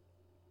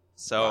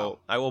 So wow.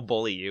 I will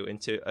bully you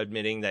into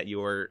admitting that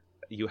you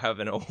have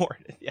an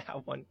award if you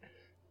have one.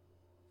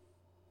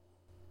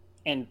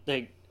 And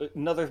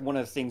another one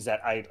of the things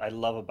that I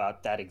love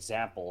about that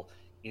example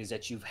is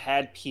that you've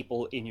had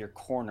people in your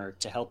corner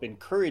to help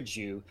encourage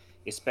you,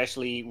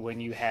 especially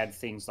when you had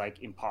things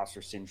like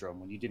imposter syndrome,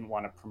 when you didn't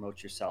want to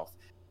promote yourself.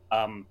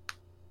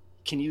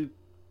 Can you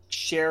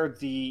share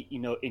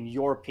in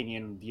your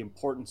opinion, the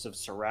importance of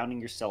surrounding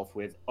yourself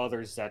with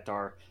others that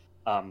are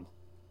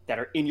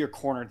in your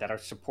corner, that are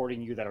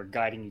supporting you, that are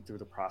guiding you through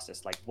the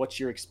process? Like, what's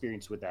your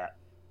experience with that?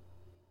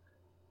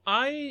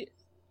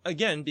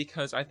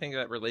 Because I think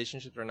that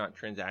relationships are not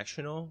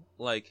transactional,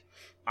 like,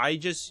 I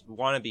just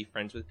want to be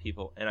friends with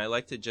people, and I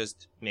like to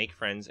just make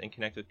friends and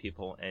connect with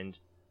people, and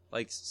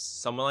like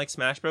someone like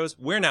Smash Bros,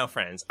 we're now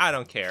friends. I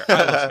don't care. I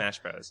love Smash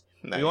Bros.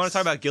 Nice. We want to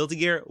talk about Guilty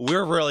Gear,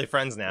 we're really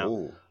friends now.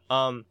 Ooh.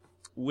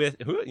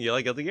 You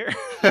like Guilty Gear?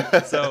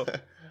 So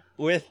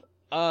with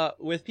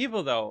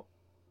people though,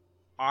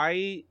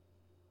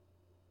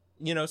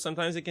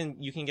 sometimes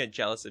you can get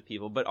jealous of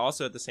people, but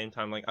also at the same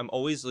time, like, I'm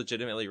always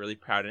legitimately really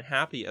proud and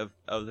happy of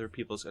other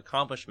people's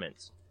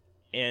accomplishments.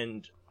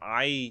 And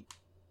I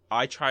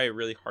try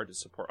really hard to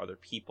support other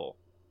people.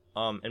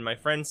 And my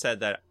friend said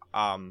that,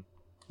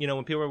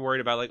 when people were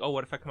worried about like, oh,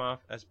 what if I come off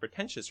as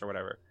pretentious or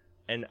whatever?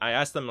 And I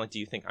asked them, like, do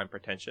you think I'm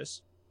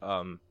pretentious?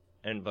 And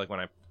like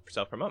when I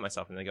self-promote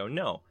myself, and they go,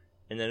 no.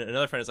 And then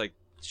another friend is like,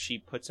 she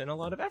puts in a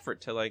lot of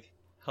effort to like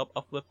help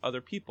uplift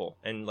other people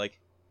and like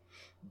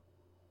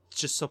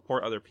just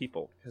support other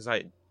people, because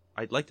I'd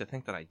like to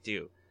think that I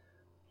do.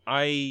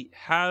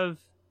 I've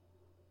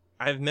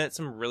met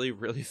some really,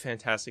 really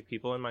fantastic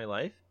people in my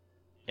life,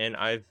 and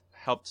I've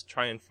helped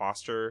try and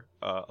foster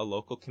a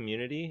local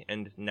community,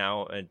 and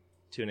now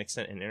to an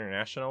extent an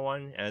international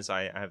one, as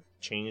I have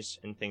changed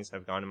and things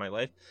have gone in my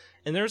life.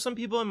 And there are some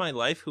people in my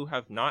life who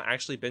have not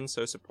actually been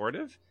so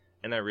supportive,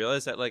 and I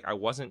realized that like I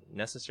wasn't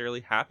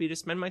necessarily happy to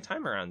spend my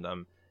time around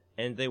them.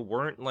 And they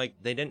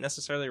didn't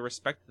necessarily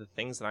respect the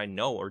things that I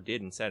know or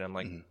did and said. I'm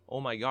like, oh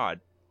my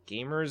God,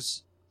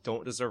 gamers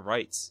don't deserve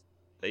rights.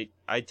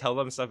 I tell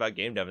them stuff about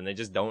game dev and they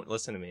just don't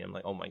listen to me. I'm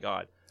like, oh my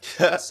God.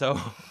 So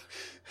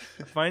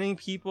finding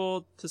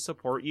people to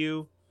support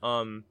you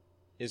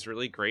is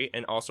really great.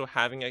 And also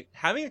having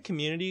a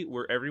community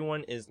where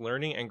everyone is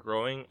learning and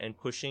growing and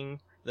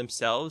pushing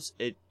themselves,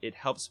 it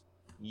helps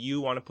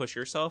you want to push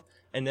yourself.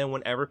 And then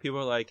whenever people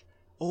are like,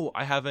 oh,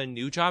 I have a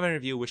new job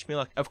interview, wish me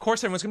luck. Of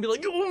course, everyone's going to be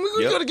like, oh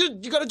my God,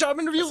 you got a job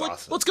interview. That's like,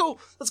 awesome.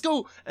 Let's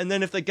go. And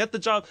then if they get the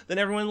job, then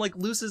everyone like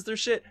loses their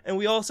shit and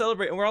we all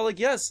celebrate and we're all like,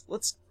 yes,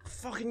 let's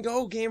fucking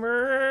go,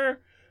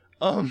 gamer.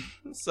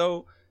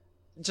 So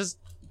just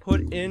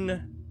put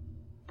in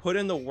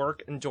the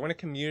work and join a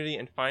community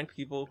and find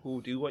people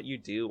who do what you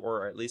do,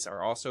 or at least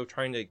are also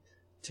trying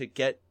to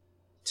get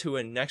to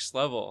a next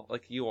level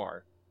like you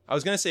are. I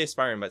was going to say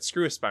aspiring, but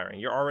screw aspiring.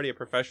 You're already a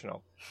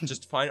professional.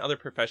 Just find other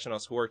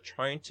professionals who are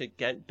trying to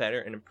get better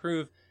and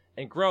improve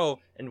and grow.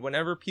 And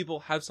whenever people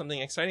have something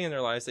exciting in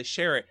their lives, they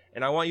share it.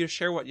 And I want you to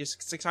share what is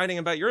exciting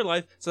about your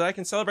life so that I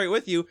can celebrate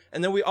with you.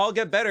 And then we all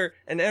get better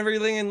and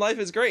everything in life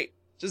is great.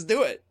 Just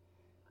do it.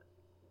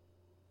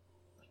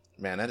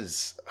 Man,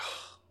 that's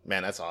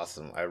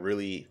awesome. I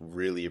really,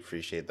 really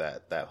appreciate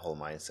that whole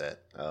mindset.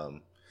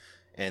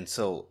 And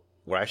so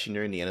we're actually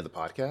nearing the end of the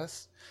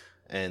podcast.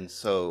 And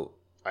so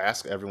I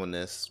ask everyone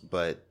this,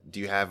 but do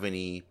you have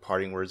any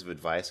parting words of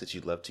advice that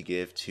you'd love to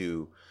give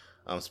to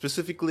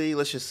specifically,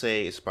 let's just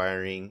say,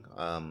 aspiring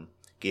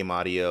game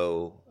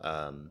audio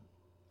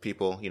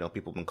people,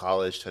 people in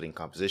college studying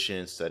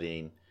composition,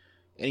 studying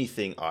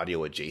anything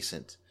audio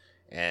adjacent,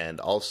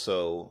 and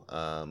also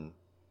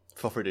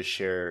feel free to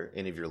share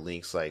any of your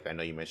links. Like I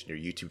know you mentioned your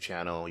YouTube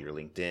channel, your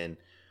LinkedIn,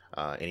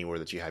 anywhere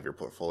that you have your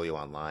portfolio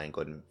online.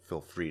 Go ahead and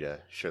feel free to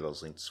share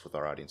those links with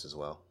our audience as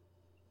well.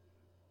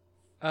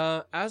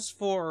 As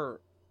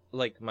for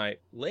like my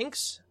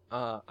links,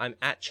 I'm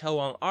at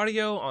Chelwang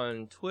Audio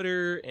on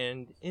Twitter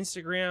and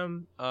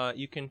Instagram.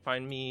 You can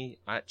find me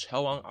at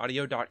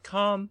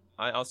chelwangaudio.com.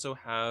 I also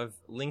have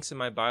links in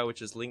my bio,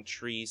 which is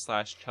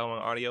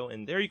linktree/Chelwang Audio,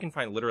 and there you can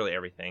find literally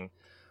everything.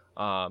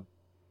 If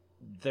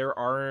there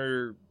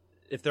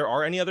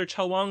are any other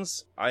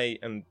Chelwangs,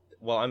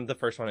 I'm the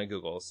first one at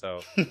Google,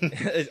 so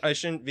I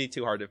shouldn't be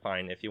too hard to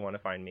find if you want to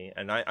find me.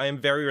 And I am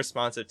very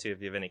responsive to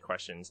if you have any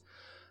questions.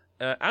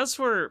 As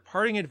for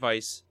parting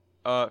advice,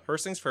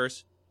 first things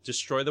first,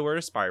 destroy the word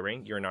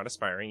aspiring. You're not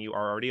aspiring. You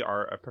already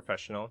are a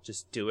professional.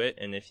 Just do it.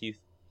 And if you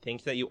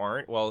think that you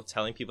aren't, well,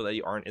 telling people that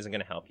you aren't isn't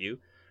going to help you.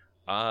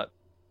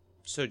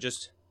 So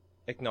just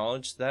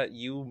acknowledge that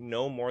you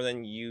know more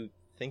than you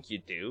think you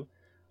do.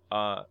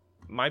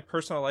 My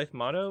personal life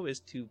motto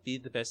is to be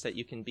the best that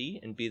you can be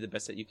and be the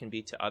best that you can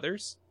be to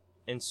others.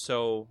 And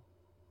so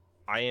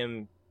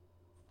in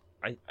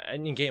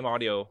game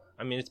audio,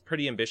 I mean, it's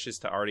pretty ambitious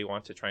to already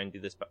want to try and do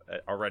this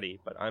already,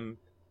 but I'm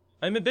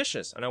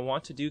ambitious and I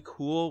want to do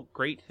cool,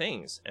 great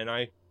things. And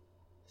I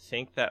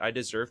think that I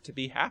deserve to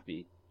be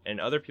happy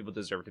and other people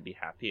deserve to be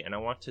happy. And I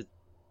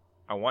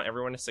want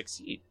everyone to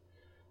succeed.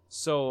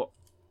 So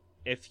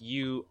if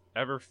you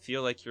ever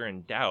feel like you're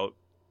in doubt,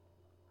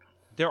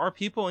 there are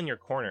people in your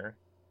corner.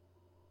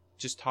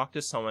 Just talk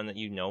to someone that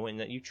you know and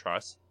that you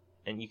trust,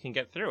 and you can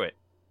get through it.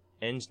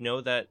 And know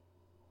that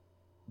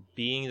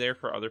being there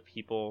for other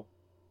people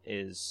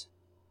is,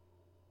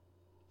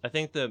 I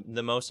think, the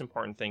most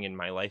important thing in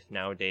my life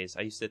nowadays.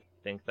 I used to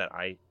think that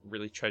I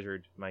really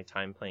treasured my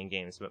time playing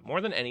games, but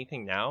more than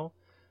anything now,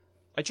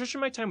 I treasure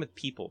my time with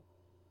people.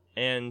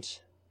 And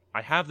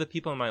I have the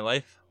people in my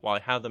life while I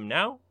have them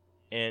now,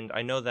 and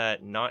I know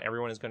that not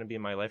everyone is going to be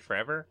in my life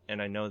forever,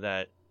 and I know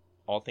that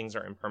all things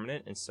are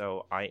impermanent, and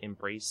so I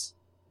embrace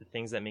the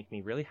things that make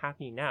me really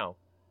happy now.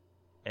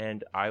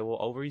 And I will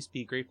always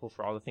be grateful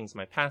for all the things in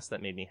my past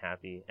that made me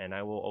happy, and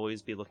I will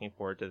always be looking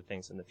forward to the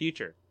things in the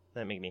future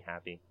that make me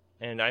happy.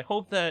 And I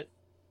hope that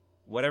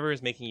whatever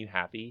is making you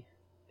happy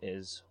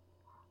is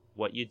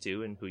what you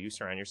do and who you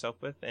surround yourself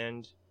with,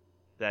 and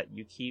that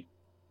you keep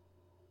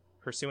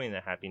pursuing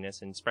that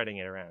happiness and spreading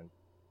it around.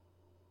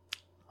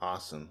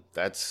 Awesome.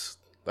 That's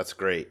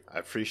great. I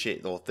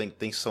appreciate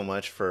thanks so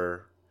much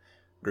for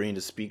agreeing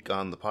to speak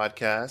on the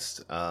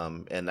podcast.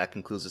 And that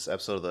concludes this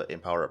episode of the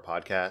Empower It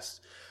podcast.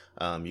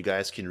 You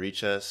guys can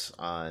reach us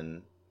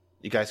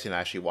you guys can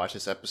actually watch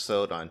this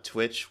episode on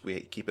Twitch.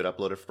 We keep it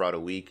uploaded for about a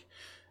week.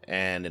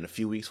 And in a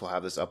few weeks, we'll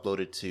have this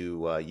uploaded to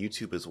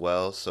YouTube as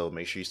well. So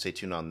make sure you stay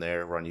tuned on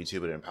there. We're on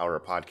YouTube at Empower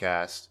It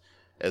Podcast,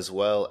 as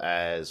well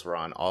as we're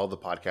on all the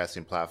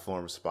podcasting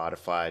platforms,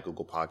 Spotify,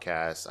 Google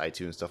Podcasts,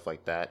 iTunes, stuff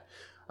like that.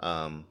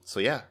 So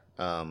yeah.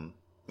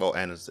 Well,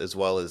 and as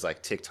well as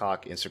like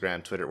TikTok,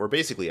 Instagram, Twitter. We're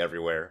basically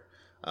everywhere.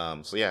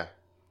 So yeah.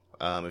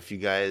 If you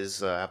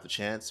guys have the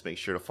chance, make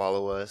sure to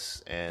follow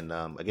us. And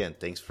again,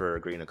 thanks for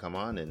agreeing to come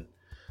on. And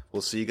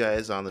we'll see you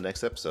guys on the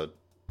next episode.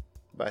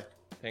 Bye.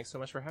 Thanks so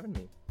much for having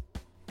me.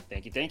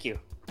 Thank you.